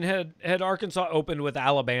 Yeah, I mean, had Arkansas opened with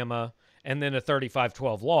Alabama and then a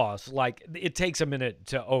 35-12 loss, like it takes a minute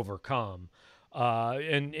to overcome.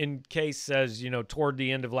 And Case says, toward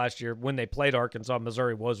the end of last year when they played Arkansas,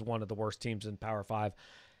 Missouri was one of the worst teams in Power 5.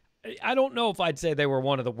 I don't know if I'd say they were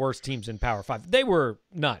one of the worst teams in Power 5. They were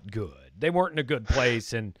not good. They weren't in a good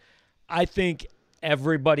place, and I think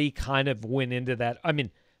everybody kind of went into that. I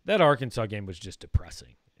mean, that Arkansas game was just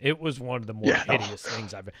depressing. It was one of the more hideous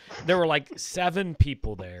things I've – there were like 7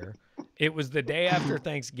 people there. It was the day after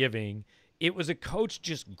Thanksgiving. It was a coach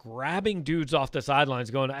just grabbing dudes off the sidelines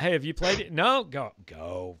going, hey, have you played it? No,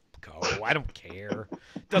 go. I don't care.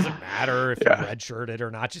 Doesn't matter if you redshirted or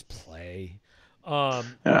not. Just play.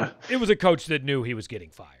 It was a coach that knew he was getting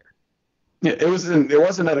fired. Yeah, it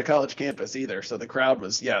wasn't at a college campus either, so the crowd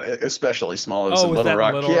was, especially small. It was in Little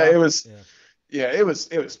Rock. It was – yeah, it was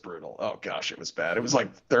brutal. Oh gosh, it was bad. It was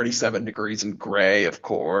like 37 degrees and gray, of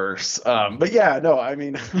course. But yeah, no, I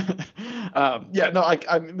mean,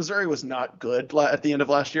 Missouri was not good at the end of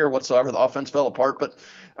last year whatsoever. The offense fell apart, but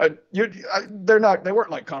they weren't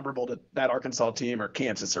like comparable to that Arkansas team or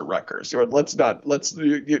Kansas or Rutgers.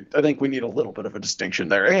 I think we need a little bit of a distinction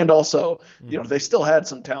there. And also, they still had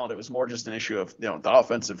some talent. It was more just an issue of, the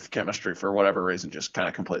offensive chemistry for whatever reason just kind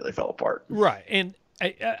of completely fell apart. Right. And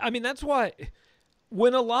I mean, that's why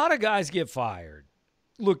when a lot of guys get fired,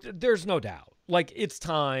 look, there's no doubt. Like, it's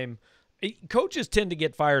time. Coaches tend to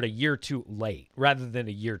get fired a year too late rather than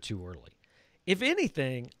a year too early. If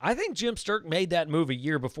anything, I think Jim Sterk made that move a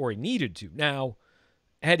year before he needed to. Now,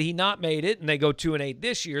 had he not made it and they go 2-8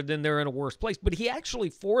 this year, then they're in a worse place. But he actually,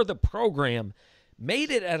 for the program, made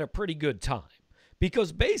it at a pretty good time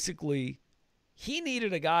because basically he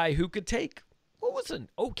needed a guy who could take what was an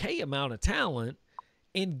okay amount of talent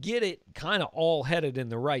and get it kind of all headed in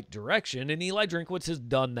the right direction. And Eli Drinkwitz has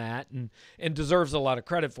done that and deserves a lot of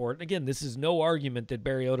credit for it. And again, this is no argument that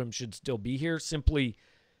Barry Odom should still be here. Simply,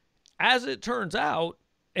 as it turns out,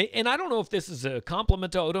 and I don't know if this is a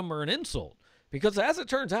compliment to Odom or an insult, because as it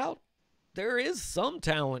turns out, there is some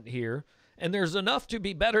talent here, and there's enough to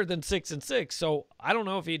be better than 6-6. So I don't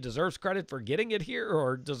know if he deserves credit for getting it here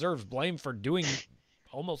or deserves blame for doing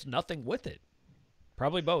almost nothing with it.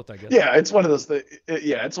 Probably both, I guess. Yeah, it's one of those things.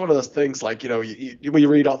 It's one of those things like, we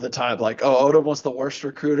read all the time, like, oh, Odom was the worst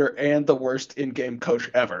recruiter and the worst in-game coach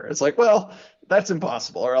ever. It's like, well, that's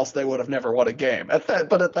impossible, or else they would have never won a game.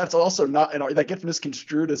 But that's also not that gets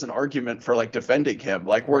misconstrued as an argument for like defending him.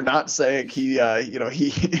 Like, we're not saying he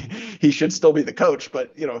should still be the coach,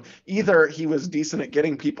 but either he was decent at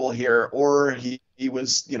getting people here, or he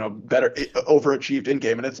was, better overachieved in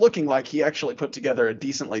game. And it's looking like he actually put together a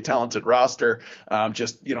decently talented roster.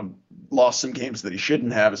 Lost some games that he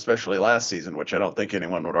shouldn't have, especially last season, which I don't think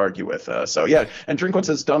anyone would argue with. And Drinkwitz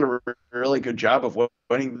has done a really good job of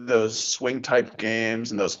winning those swing type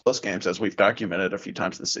games and those close games, as we've documented a few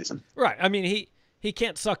times this season. Right. I mean, he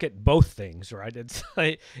can't suck at both things, right?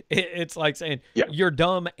 It's like saying Yeah. you're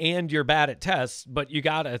dumb and you're bad at tests, but you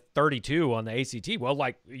got a 32 on the ACT. Well,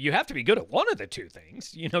 like you have to be good at one of the two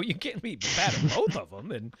things. You know, you can't be bad at both of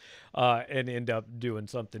them and end up doing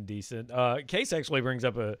something decent. Case actually brings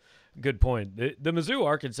up a good point. The Mizzou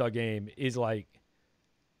Arkansas game is like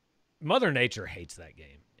Mother Nature hates that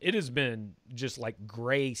game. It has been just like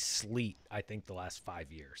gray sleet, I think, the last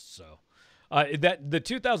 5 years. So that the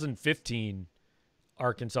 2015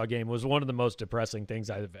 Arkansas game was one of the most depressing things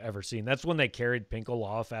I've ever seen. That's when they carried Pinkel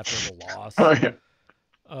off after the loss. Oh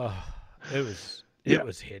yeah. It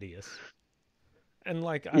was hideous. And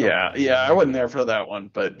like I wasn't there for that one,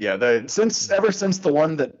 but yeah, ever since the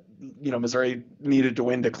one that Missouri needed to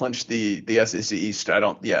win to clinch the SEC East,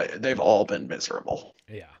 they've all been miserable.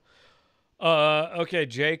 Yeah. Okay,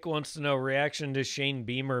 Jake wants to know reaction to Shane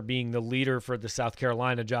Beamer being the leader for the South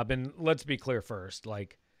Carolina job. And let's be clear first,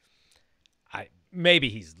 like maybe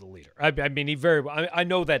he's the leader. I mean, I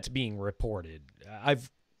know that's being reported.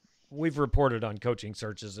 We've reported on coaching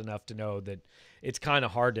searches enough to know that it's kind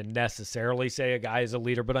of hard to necessarily say a guy is a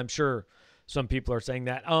leader, but I'm sure some people are saying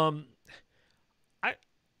that.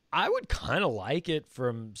 I would kind of like it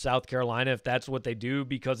from South Carolina if that's what they do,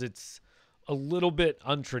 because it's a little bit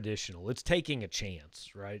untraditional. It's taking a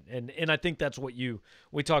chance, right? And I think that's what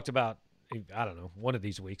we talked about. I don't know, one of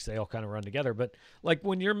these weeks, they all kind of run together. But like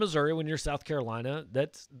when you're Missouri, when you're South Carolina,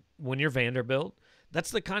 when you're Vanderbilt,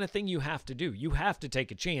 that's the kind of thing you have to do. You have to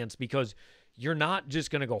take a chance, because you're not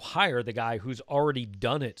just going to go hire the guy who's already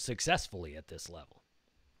done it successfully at this level.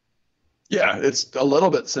 Yeah, it's a little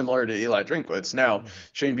bit similar to Eli Drinkwitz. Now,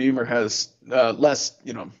 Shane Beamer has less,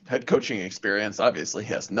 head coaching experience. Obviously,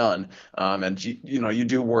 he has none. And you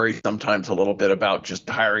do worry sometimes a little bit about just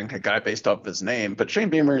hiring a guy based off his name. But Shane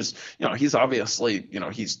Beamer's, he's obviously,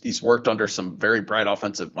 he's worked under some very bright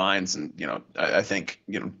offensive minds, and I think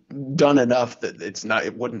done enough that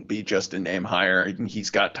it wouldn't be just a name hire.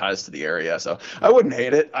 He's got ties to the area, so I wouldn't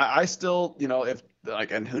hate it. I still, if.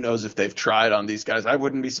 And who knows if they've tried on these guys. I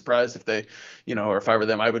wouldn't be surprised if they, or if I were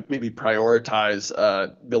them, I would maybe prioritize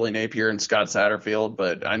Billy Napier and Scott Satterfield.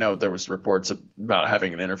 But I know there was reports about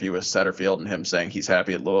having an interview with Satterfield and him saying he's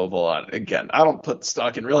happy at Louisville. Again, I don't put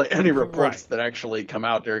stock in really any reports that actually come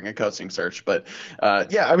out during a coaching search. But I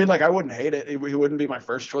wouldn't hate it. He wouldn't be my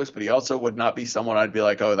first choice, but he also would not be someone I'd be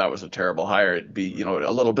like, oh, that was a terrible hire. It'd be,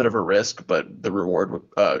 a little bit of a risk, but the reward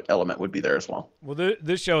element would be there as well. Well,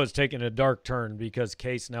 this show has taken a dark turn because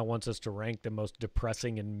Case now wants us to rank the most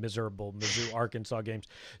depressing and miserable Mizzou Arkansas games.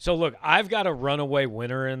 So look, I've got a runaway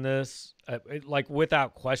winner in this,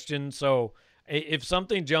 without question. So if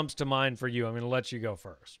something jumps to mind for you, I'm going to let you go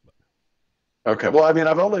first. Okay. Well, I mean,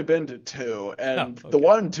 I've only been to two, and the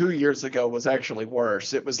one 2 years ago was actually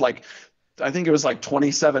worse. It was I think it was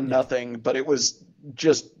 27-0, but it was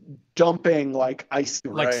just dumping like icy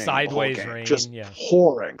rain, like sideways rain, just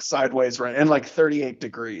pouring sideways rain, and 38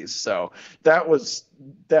 degrees. So that was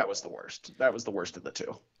the worst. That was the worst of the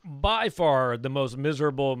two. By far the most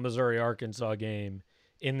miserable Missouri Arkansas game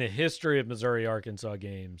in the history of Missouri Arkansas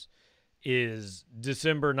games is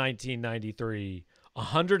December 1993,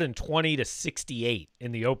 120-68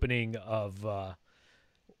 in the opening of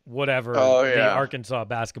whatever the Arkansas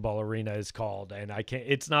basketball arena is called. And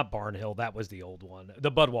it's not Barnhill. That was the old one, the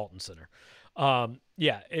Bud Walton Center.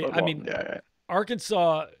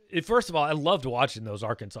 Arkansas, first of all, I loved watching those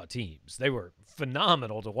Arkansas teams. They were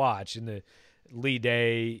phenomenal to watch in the Lee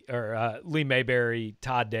Mayberry,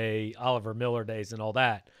 Todd Day, Oliver Miller days and all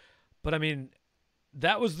that. But I mean,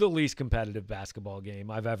 that was the least competitive basketball game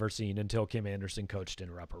I've ever seen until Kim Anderson coached in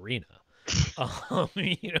Rupp Arena.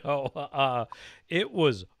 It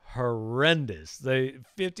was horrendous. The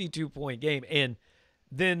 52-point game. And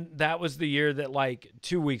then that was the year that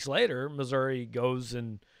 2 weeks later, Missouri goes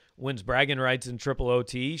and wins bragging rights in triple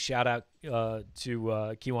OT. Shout out to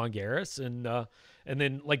Kejuan Garris. And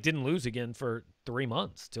then didn't lose again for 3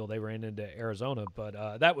 months till they ran into Arizona. But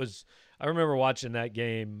I remember watching that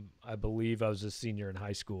game. I believe I was a senior in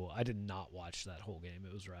high school. I did not watch that whole game.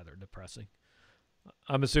 It was rather depressing.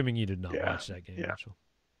 I'm assuming you did not watch that game, Mitchell.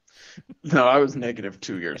 No, I was negative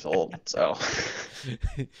 2 years old, so.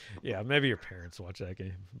 Yeah, maybe your parents watched that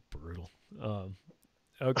game. Brutal.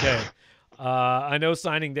 Okay. I know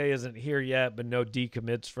signing day isn't here yet, but no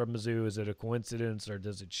decommits from Mizzou. Is it a coincidence, or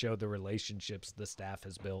does it show the relationships the staff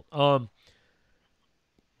has built?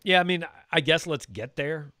 Yeah, I mean, I guess let's get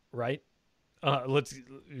there, right?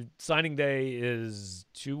 Signing day is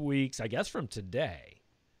 2 weeks, I guess, from today.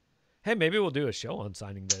 Hey, maybe we'll do a show on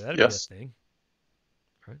signing day. That'd be a thing.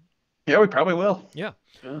 Right? Yeah, we probably will. Yeah.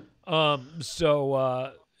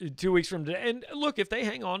 2 weeks from today. And look, if they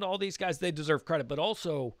hang on to all these guys, they deserve credit. But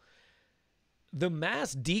also, the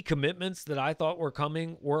mass decommitments that I thought were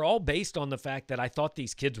coming were all based on the fact that I thought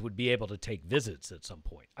these kids would be able to take visits at some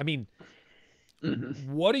point. I mean,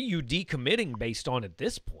 what are you decommitting based on at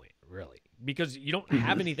this point, really? Because you don't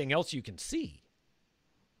have anything else you can see.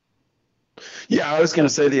 Yeah, I was going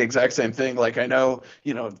to say the exact same thing. Like, I know,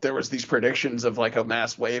 there was these predictions of like a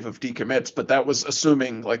mass wave of decommits, but that was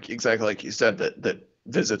assuming, like, exactly like you said, that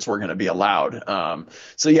visits were going to be allowed.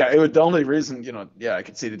 So yeah, the only reason, I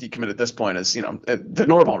could see the decommit at this point is, the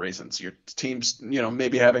normal reasons. Your team's,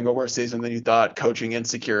 maybe having a worse season than you thought, coaching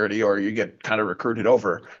insecurity, or you get kind of recruited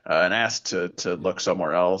over and asked to look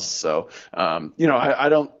somewhere else. So, I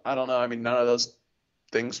don't know. I mean, none of those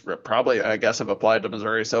things probably, I guess, have applied to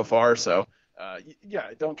Missouri so far. So,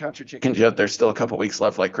 don't count your chickens yet. There's still a couple weeks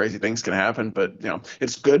left. Like, crazy things can happen, but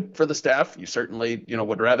it's good for the staff. You certainly,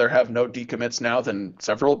 would rather have no decommits now than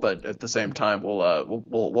several, but at the same time,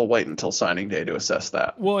 we'll wait until signing day to assess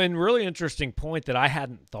that. Well, and really interesting point that I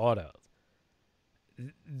hadn't thought of.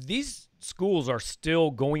 These schools are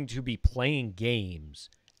still going to be playing games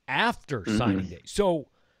after signing day. So,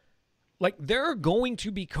 like, there are going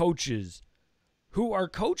to be coaches who are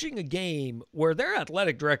coaching a game where their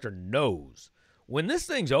athletic director knows when this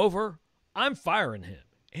thing's over, I'm firing him.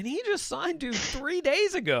 And he just signed to 3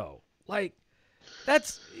 days ago. Like,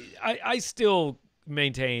 I still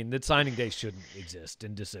maintain that signing day shouldn't exist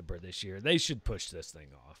in December this year. They should push this thing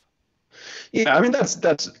off. Yeah, I mean, that's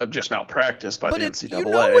just malpractice by the NCAA. You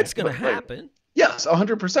know it's going to happen. Yes,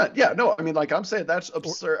 100%. Yeah, no, I mean, like I'm saying, that's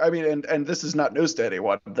absurd. I mean, and this is not news to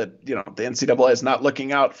anyone that, the NCAA is not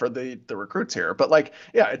looking out for the recruits here. But like,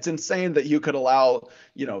 yeah, it's insane that you could allow,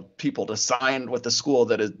 people to sign with the school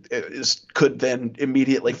that could then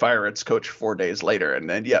immediately fire its coach 4 days later. And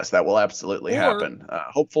then, yes, that will absolutely happen.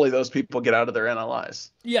 Hopefully those people get out of their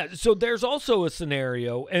NLIs. Yeah, so there's also a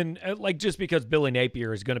scenario, and like just because Billy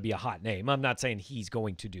Napier is going to be a hot name, I'm not saying he's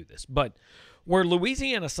going to do this, but where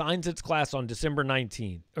Louisiana signs its class on December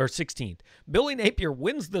 19th or 16th, Billy Napier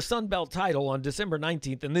wins the Sun Belt title on December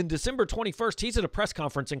 19th, and then December 21st, he's at a press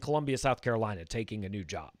conference in Columbia, South Carolina, taking a new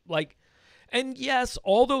job. Like, and yes,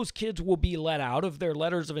 all those kids will be let out of their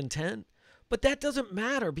letters of intent, but that doesn't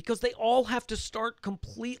matter because they all have to start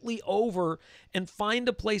completely over and find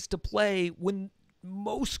a place to play when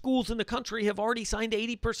most schools in the country have already signed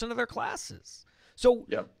 80% of their classes. So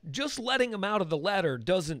just letting them out of the letter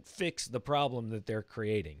doesn't fix the problem that they're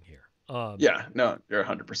creating here. Yeah, no, you're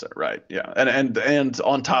 100% right. Yeah, and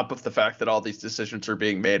on top of the fact that all these decisions are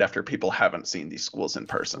being made after people haven't seen these schools in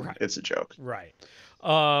person, It's a joke. Right.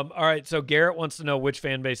 All right. So Garrett wants to know which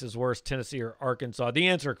fan base is worse, Tennessee or Arkansas. The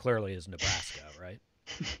answer clearly is Nebraska, right?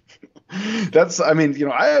 I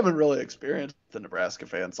mean, I haven't really experienced the Nebraska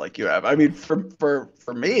fans like you have. I mean, for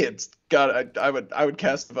me, I would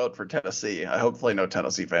cast the vote for Tennessee. Hopefully no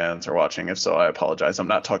Tennessee fans are watching. If so, I apologize. I'm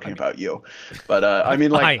not talking about you, but I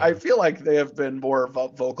mean, like, I feel like they have been more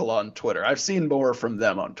vocal on Twitter. I've seen more from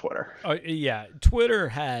them on Twitter. Yeah, Twitter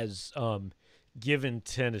has given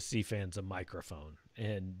Tennessee fans a microphone,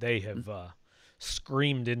 and they have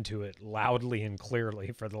screamed into it loudly and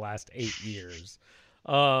clearly for the last 8 years.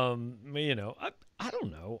 I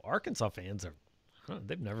don't know. Arkansas fans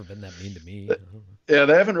they've never been that mean to me. Yeah,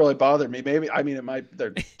 they haven't really bothered me. Maybe, I mean, their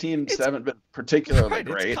teams haven't been particularly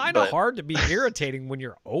great. It's kind of hard to be irritating when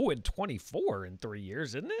you're 0-24 in 3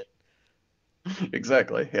 years, isn't it?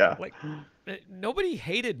 Exactly. Yeah. Like, nobody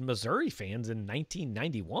hated Missouri fans in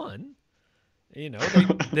 1991.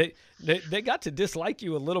 They got to dislike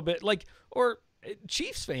you a little bit, or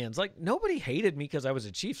Chiefs fans, like, nobody hated me because I was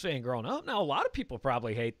a Chiefs fan growing up. Now, a lot of people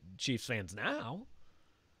probably hate Chiefs fans now,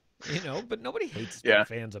 but nobody hates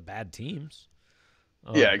fans of bad teams.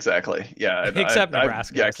 Yeah, exactly. Yeah, except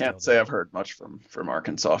Nebraska. I can't say I've heard much from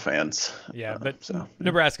Arkansas fans. Yeah, but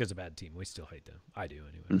Nebraska's a bad team. We still hate them. I do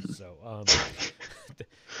anyway. So,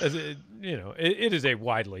 it is a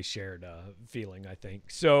widely shared feeling, I think.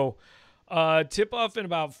 So, tip-off in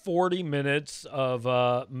about 40 minutes of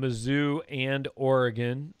Mizzou and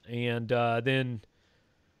Oregon. And then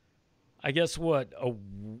I guess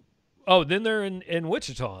then they're in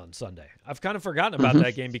Wichita on Sunday. I've kind of forgotten about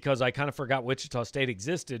that game because I kind of forgot Wichita State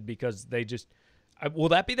existed because they just will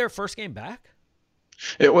that be their first game back?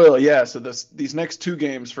 It will, yeah. So these next two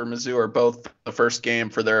games for Mizzou are both the first game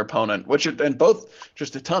for their opponent, and both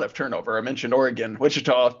just a ton of turnover. I mentioned Oregon.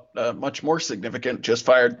 Wichita, much more significant, just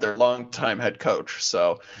fired their longtime head coach.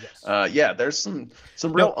 So, there's some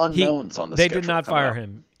real unknowns on the schedule. They did not fire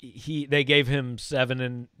him. They gave him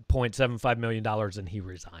 $7.75 million, and he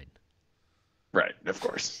resigned. Right, of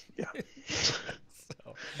course. Yeah.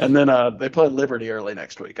 And then they play Liberty early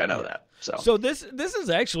next week. I know that. So this is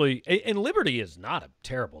actually, and Liberty is not a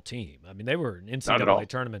terrible team. I mean, they were an NCAA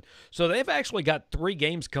tournament. So they've actually got 3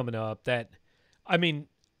 games coming up that, I mean,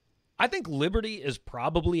 I think Liberty is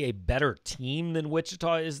probably a better team than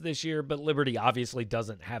Wichita is this year, but Liberty obviously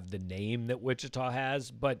doesn't have the name that Wichita has.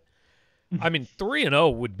 But, I mean,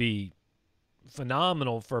 3-0 would be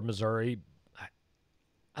phenomenal for Missouri.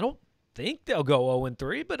 I don't think they'll go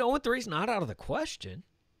 0-3, but 0-3 is not out of the question.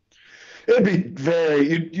 It'd be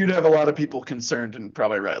you'd have a lot of people concerned, and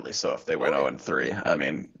probably rightly so, if they went 0-3. I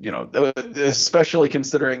mean, especially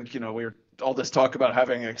considering, we're all this talk about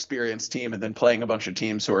having an experienced team and then playing a bunch of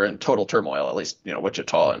teams who are in total turmoil, at least,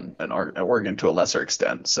 Wichita and Oregon to a lesser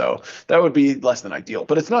extent. So that would be less than ideal,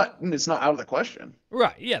 but it's not out of the question.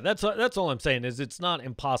 Right. Yeah. That's all I'm saying is it's not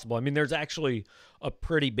impossible. I mean, there's actually a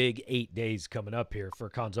pretty big 8 days coming up here for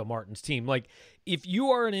Cuonzo Martin's team. Like, if you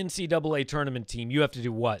are an NCAA tournament team, you have to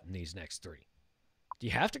do what in these next 3? Do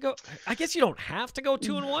you have to go? I guess you don't have to go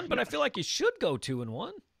 2-1, but I feel like you should go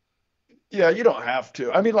 2-1. Yeah, you don't have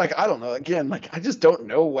to. I mean, I don't know. Again, I just don't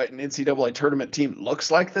know what an NCAA tournament team looks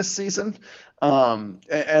like this season.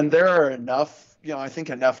 And there are enough, I think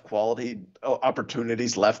enough quality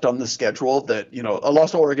opportunities left on the schedule that, a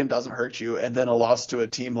loss to Oregon doesn't hurt you. And then a loss to a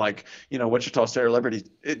team like, Wichita State or Liberty,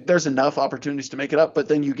 there's enough opportunities to make it up. But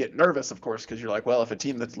then you get nervous, of course, because you're like, well, if a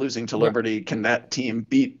team that's losing to Liberty, can that team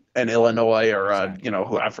beat an Illinois or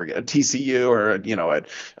who I forget, a TCU or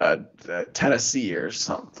a Tennessee or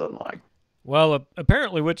something like. Well,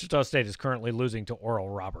 apparently Wichita State is currently losing to Oral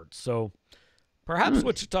Roberts, so perhaps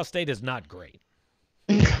Wichita State is not great.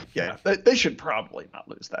 Yeah, they should probably not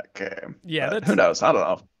lose that game. Yeah, who knows? I don't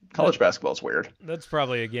know. College basketball is weird. That's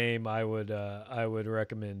probably a game I would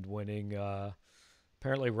recommend winning.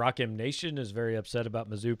 Apparently, Rock M Nation is very upset about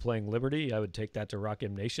Mizzou playing Liberty. I would take that to Rock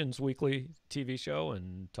M Nation's weekly TV show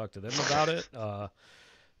and talk to them about it.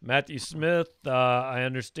 Matthew Smith, I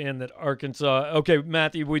understand that Arkansas. Okay,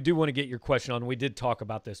 Matthew, we do want to get your question on. We did talk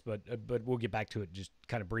about this, but we'll get back to it just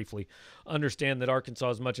kind of briefly. Understand that Arkansas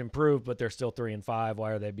is much improved, but they're still 3-5.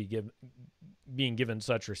 Why are they being given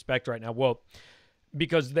such respect right now? Well,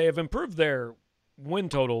 because they have improved their win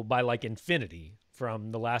total by infinity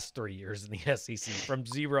from the last 3 years in the SEC, from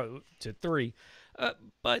 0 to 3.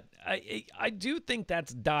 But I do think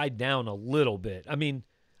that's died down a little bit. I mean,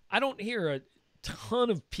 I don't hear a ton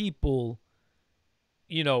of people,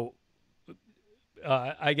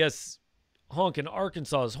 I guess, honking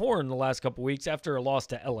Arkansas's horn the last couple of weeks after a loss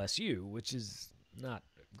to LSU, which is not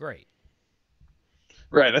great.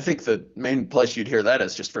 Right. I think the main place you'd hear that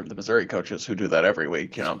is just from the Missouri coaches who do that every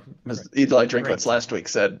week. Eli Drinkwitz last week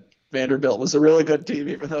said Vanderbilt was a really good team,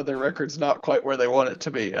 even though their record's not quite where they want it to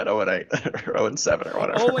be at 0-8 or 0-7 or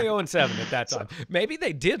whatever. Only 0-7 at that time. Maybe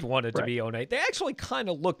they did want it to be 0-8. They actually kind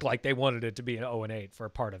of looked like they wanted it to be an 0-8 for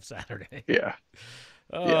part of Saturday. Yeah.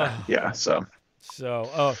 Yeah. So.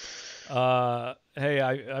 Hey,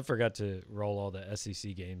 I forgot to roll all the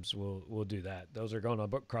SEC games. We'll do that. Those are going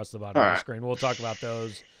across the bottom of the screen. We'll talk about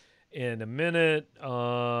those in a minute.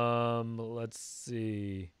 Let's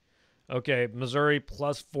see. Okay, Missouri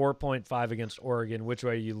plus 4.5 against Oregon. Which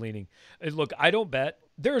way are you leaning? Look, I don't bet.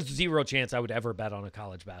 There's zero chance I would ever bet on a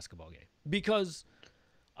college basketball game because,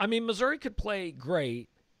 I mean, Missouri could play great,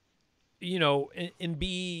 and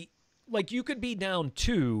be like you could be down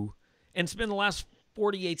 2 and spend the last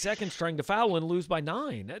 48 seconds trying to foul and lose by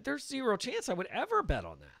 9. There's zero chance I would ever bet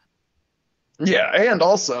on that. Yeah, and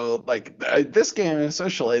also, this game,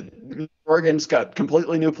 especially, Oregon's got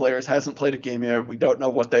completely new players, hasn't played a game yet. We don't know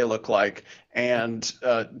what they look like, and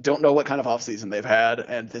don't know what kind of offseason they've had.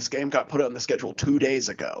 And this game got put on the schedule 2 days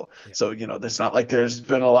ago. Yeah. So, it's not like there's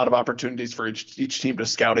been a lot of opportunities for each team to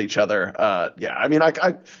scout each other. I mean,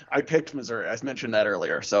 I picked Missouri. I mentioned that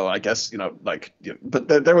earlier. So I guess, but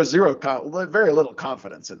there was very little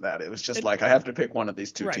confidence in that. It was just I have to pick one of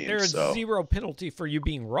these two teams. There is zero penalty for you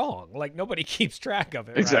being wrong. Nobody keeps track of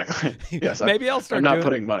it. Exactly. Right? Yes. Maybe I'll start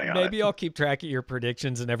putting money on it. Maybe I'll keep track of your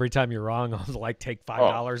predictions, and every time you're wrong, I'll take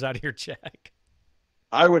 $5 out of your check.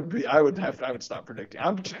 I would stop predicting.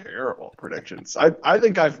 I'm terrible at predictions. I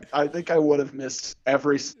think I would have missed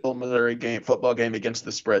every single Missouri football game against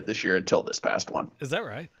the spread this year until this past one. Is that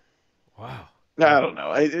right? Wow. I don't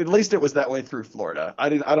know. At least it was that way through Florida. I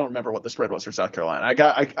don't remember what the spread was for South Carolina.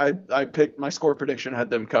 I picked my score prediction had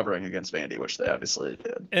them covering against Vandy, which they obviously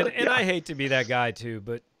did. And I hate to be that guy too,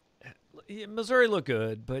 but Missouri looked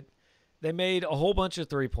good, but they made a whole bunch of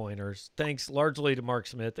 3-pointers, thanks largely to Mark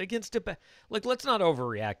Smith against it. Let's not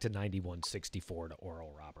overreact to 91-64 to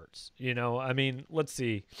Oral Roberts. I mean, let's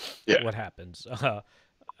see what happens.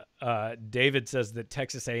 David says that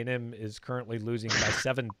Texas A&M is currently losing by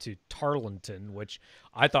 7 to Tarleton, which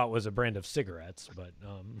I thought was a brand of cigarettes, but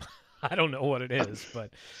I don't know what it is.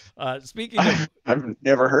 But speaking of, I've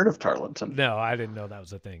never heard of Tarleton. no, I didn't know that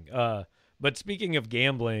was a thing. But speaking of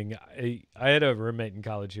gambling, I had a roommate in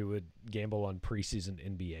college who would gamble on preseason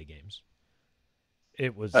NBA games.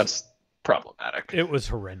 That's problematic. It was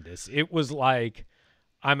horrendous. It was like,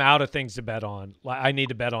 I'm out of things to bet on. Like, I need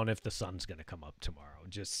to bet on if the sun's going to come up tomorrow,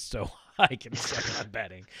 just so I can set on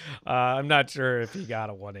betting. I'm not sure if he got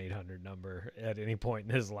a 1-800 number at any point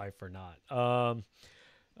in his life or not.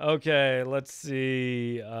 Okay, let's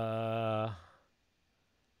see.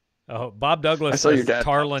 Bob Douglas says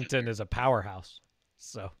Tarleton is a powerhouse,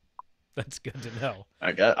 so that's good to know.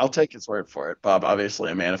 I'll take his word for it. Bob,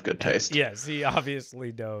 obviously a man of good taste. Yes, he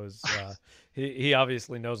obviously knows. He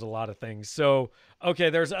obviously knows a lot of things. So, okay,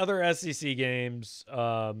 there's other SEC games.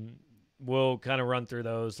 We'll kind of run through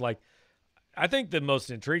those. Like, I think the most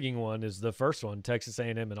intriguing one is the first one, Texas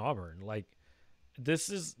A&M and Auburn. Like, this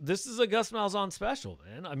is a Gus Malzahn special,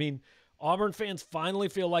 man. I mean, Auburn fans finally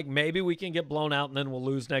feel like maybe we can get blown out and then we'll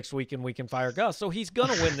lose next week and we can fire Gus. So he's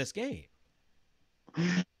gonna win this game.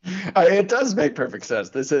 It does make perfect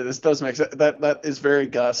sense. This does make sense. That is very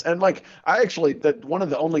Gus. And like that one of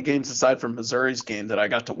the only games aside from Missouri's game that I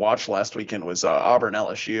got to watch last weekend was Auburn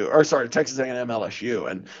LSU, or sorry, Texas A&M LSU,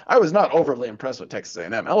 and I was not overly impressed with Texas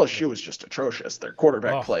A&M. LSU was just atrocious. Their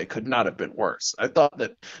quarterback play could not have been worse. I thought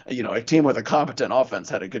that a team with a competent offense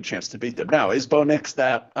had a good chance to beat them. Now, is Bo Nix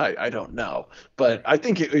that? I don't know, but I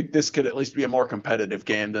think this could at least be a more competitive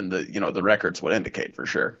game than the records would indicate for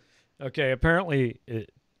sure. Okay, apparently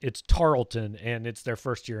it's Tarleton, and it's their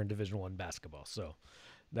first year in Division I basketball. So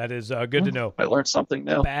that is good to know. I learned something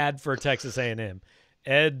new. Bad for Texas A&M.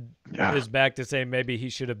 Ed is back to say maybe he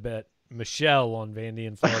should have bet Michelle on Vandy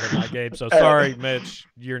and Florida in that game. So sorry, Mitch,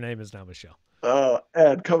 your name is now Michelle. Oh,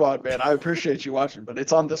 Ed, come on, man. I appreciate you watching, but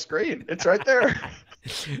it's on the screen. It's right there.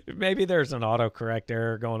 Maybe there's an autocorrect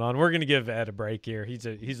error going on. We're going to give Ed a break here. He's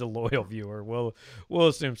a loyal viewer. We'll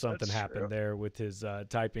assume something happened there with his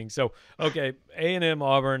typing. So, okay, A&M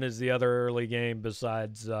Auburn is the other early game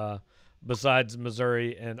besides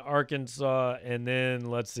Missouri and Arkansas. And then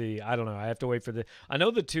let's see. I don't know. I have to wait for I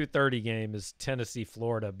know the 2:30 game is Tennessee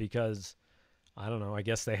Florida because I don't know. I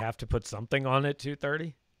guess they have to put something on at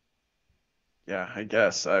 2:30. Yeah, I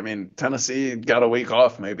guess. I mean, Tennessee got a week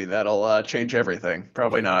off. Maybe that'll change everything.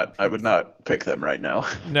 Probably not. I would not pick them right now.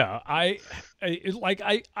 No, I root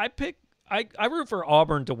for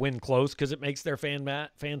Auburn to win close because it makes their fans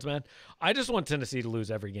mad. I just want Tennessee to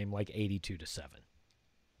lose every game like 82-7.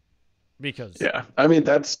 Because I mean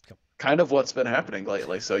that's kind of what's been happening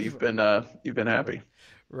lately. So you've been happy.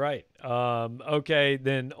 Right. Okay.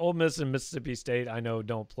 Then Ole Miss and Mississippi State I know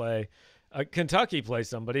don't play. Kentucky plays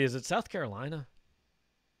somebody. Is it South Carolina?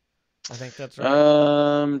 I think that's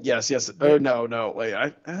right. Yes. Oh, no. Wait,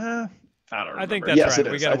 I don't remember. I think that's right.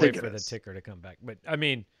 We got to wait for the ticker to come back. But, I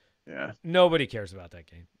mean, nobody cares about that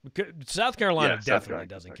game. South Carolina definitely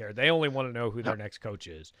doesn't care. They only want to know who their next coach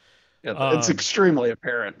is. Yeah, it's extremely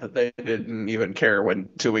apparent that they didn't even care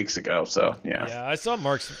 2 weeks ago. So, yeah. Yeah, I saw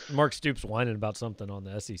Mark Stoops whining about something on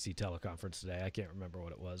the SEC teleconference today. I can't remember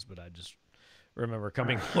what it was, but I just remember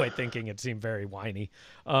coming away thinking it seemed very whiny.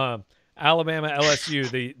 Alabama LSU,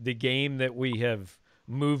 the game that we have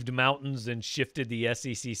moved mountains and shifted the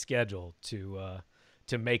SEC schedule to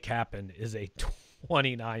make happen is a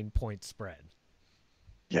 29-point spread.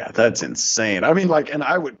 Yeah, that's insane. I mean, and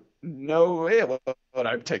I would no way would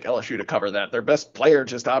I take LSU to cover that. Their best player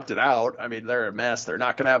just opted out. I mean, they're a mess. They're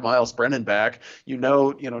not going to have Miles Brennan back. Nick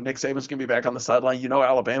Saban's going to be back on the sideline.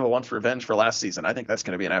 Alabama wants revenge for last season. I think that's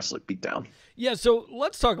going to be an absolute beatdown. Yeah, so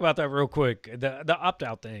let's talk about that real quick, the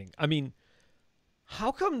opt-out thing. I mean,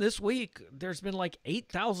 how come this week there's been like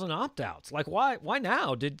 8,000 opt-outs? Like, why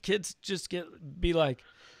now? Did kids just be like,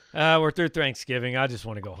 we're through Thanksgiving. I just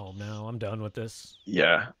want to go home now. I'm done with this.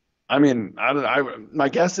 Yeah. I mean, my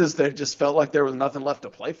guess is they just felt like there was nothing left to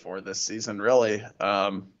play for this season, really.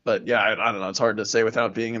 But yeah, I don't know. It's hard to say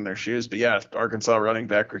without being in their shoes. But yeah, Arkansas running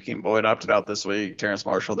back Rakeem Boyd opted out this week. Terrence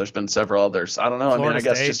Marshall. There's been several others. I don't know. Florida I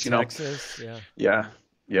guess State, just Texas, Yeah.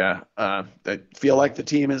 I feel like the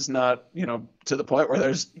team is not, to the point where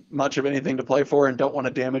there's much of anything to play for, and don't want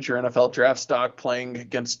to damage your NFL draft stock playing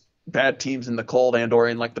against bad teams in the cold and/or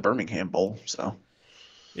in like the Birmingham Bowl. So.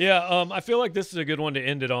 Yeah, I feel like this is a good one to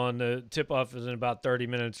end it on. The tip-off is in about 30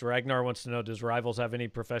 minutes. Ragnar wants to know, does Rivals have any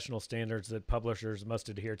professional standards that publishers must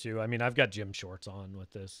adhere to? I mean, I've got gym shorts on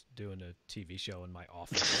with this, doing a TV show in my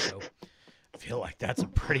office, so I feel like that's a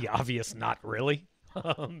pretty obvious not really.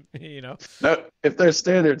 You know, No, if there's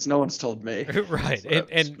standards, no one's told me. right? So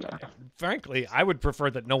And frankly, I would prefer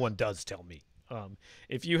that no one does tell me.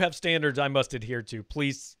 If you have standards I must adhere to,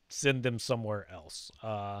 please send them somewhere else.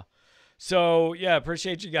 So yeah,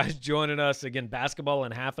 appreciate you guys joining us again. Basketball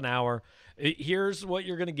in half an hour. Here's what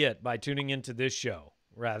you're gonna get by tuning into this show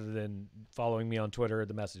rather than following me on Twitter or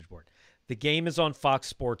the message board. The game is on Fox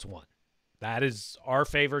Sports 1. That is our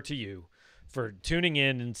favor to you for tuning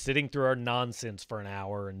in and sitting through our nonsense for an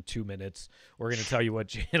hour and 2 minutes. We're going to tell you what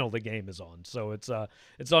channel the game is on. So it's on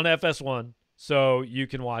FS1, so you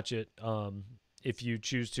can watch it if you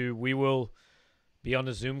choose to. We will be on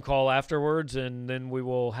a Zoom call afterwards, and then we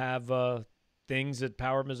will have things at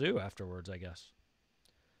Power Mizzou afterwards, I guess.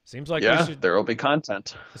 Seems like there will be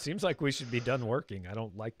content. It seems like we should be done working. I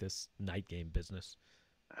don't like this night game business.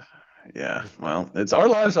 Yeah, well, our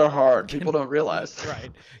lives are hard. People don't realize. Right.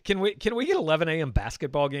 Can we get 11 a.m.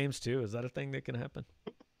 basketball games too? Is that a thing that can happen?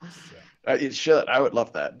 It should. I would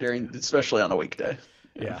love that especially on a weekday.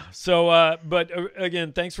 Yeah. So, but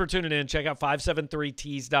again, thanks for tuning in. Check out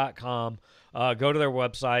 573tees.com. Go to their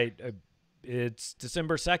website. It's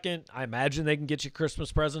December 2nd. I imagine they can get you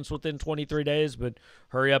Christmas presents within 23 days, but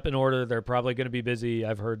hurry up and order. They're probably going to be busy.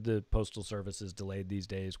 I've heard the Postal Service is delayed these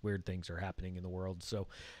days. Weird things are happening in the world. So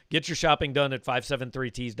get your shopping done at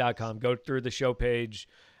 573tees.com. Go through the show page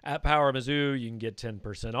at Power Mizzou. You can get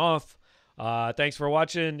 10% off. Thanks for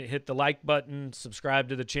watching. Hit the like button, subscribe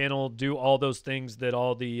to the channel, do all those things that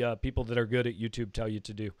all the people that are good at YouTube tell you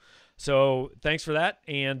to do. So thanks for that,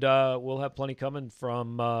 and we'll have plenty coming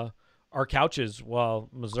from our couches while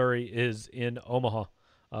Missouri is in Omaha.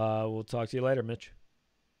 We'll talk to you later, Mitch.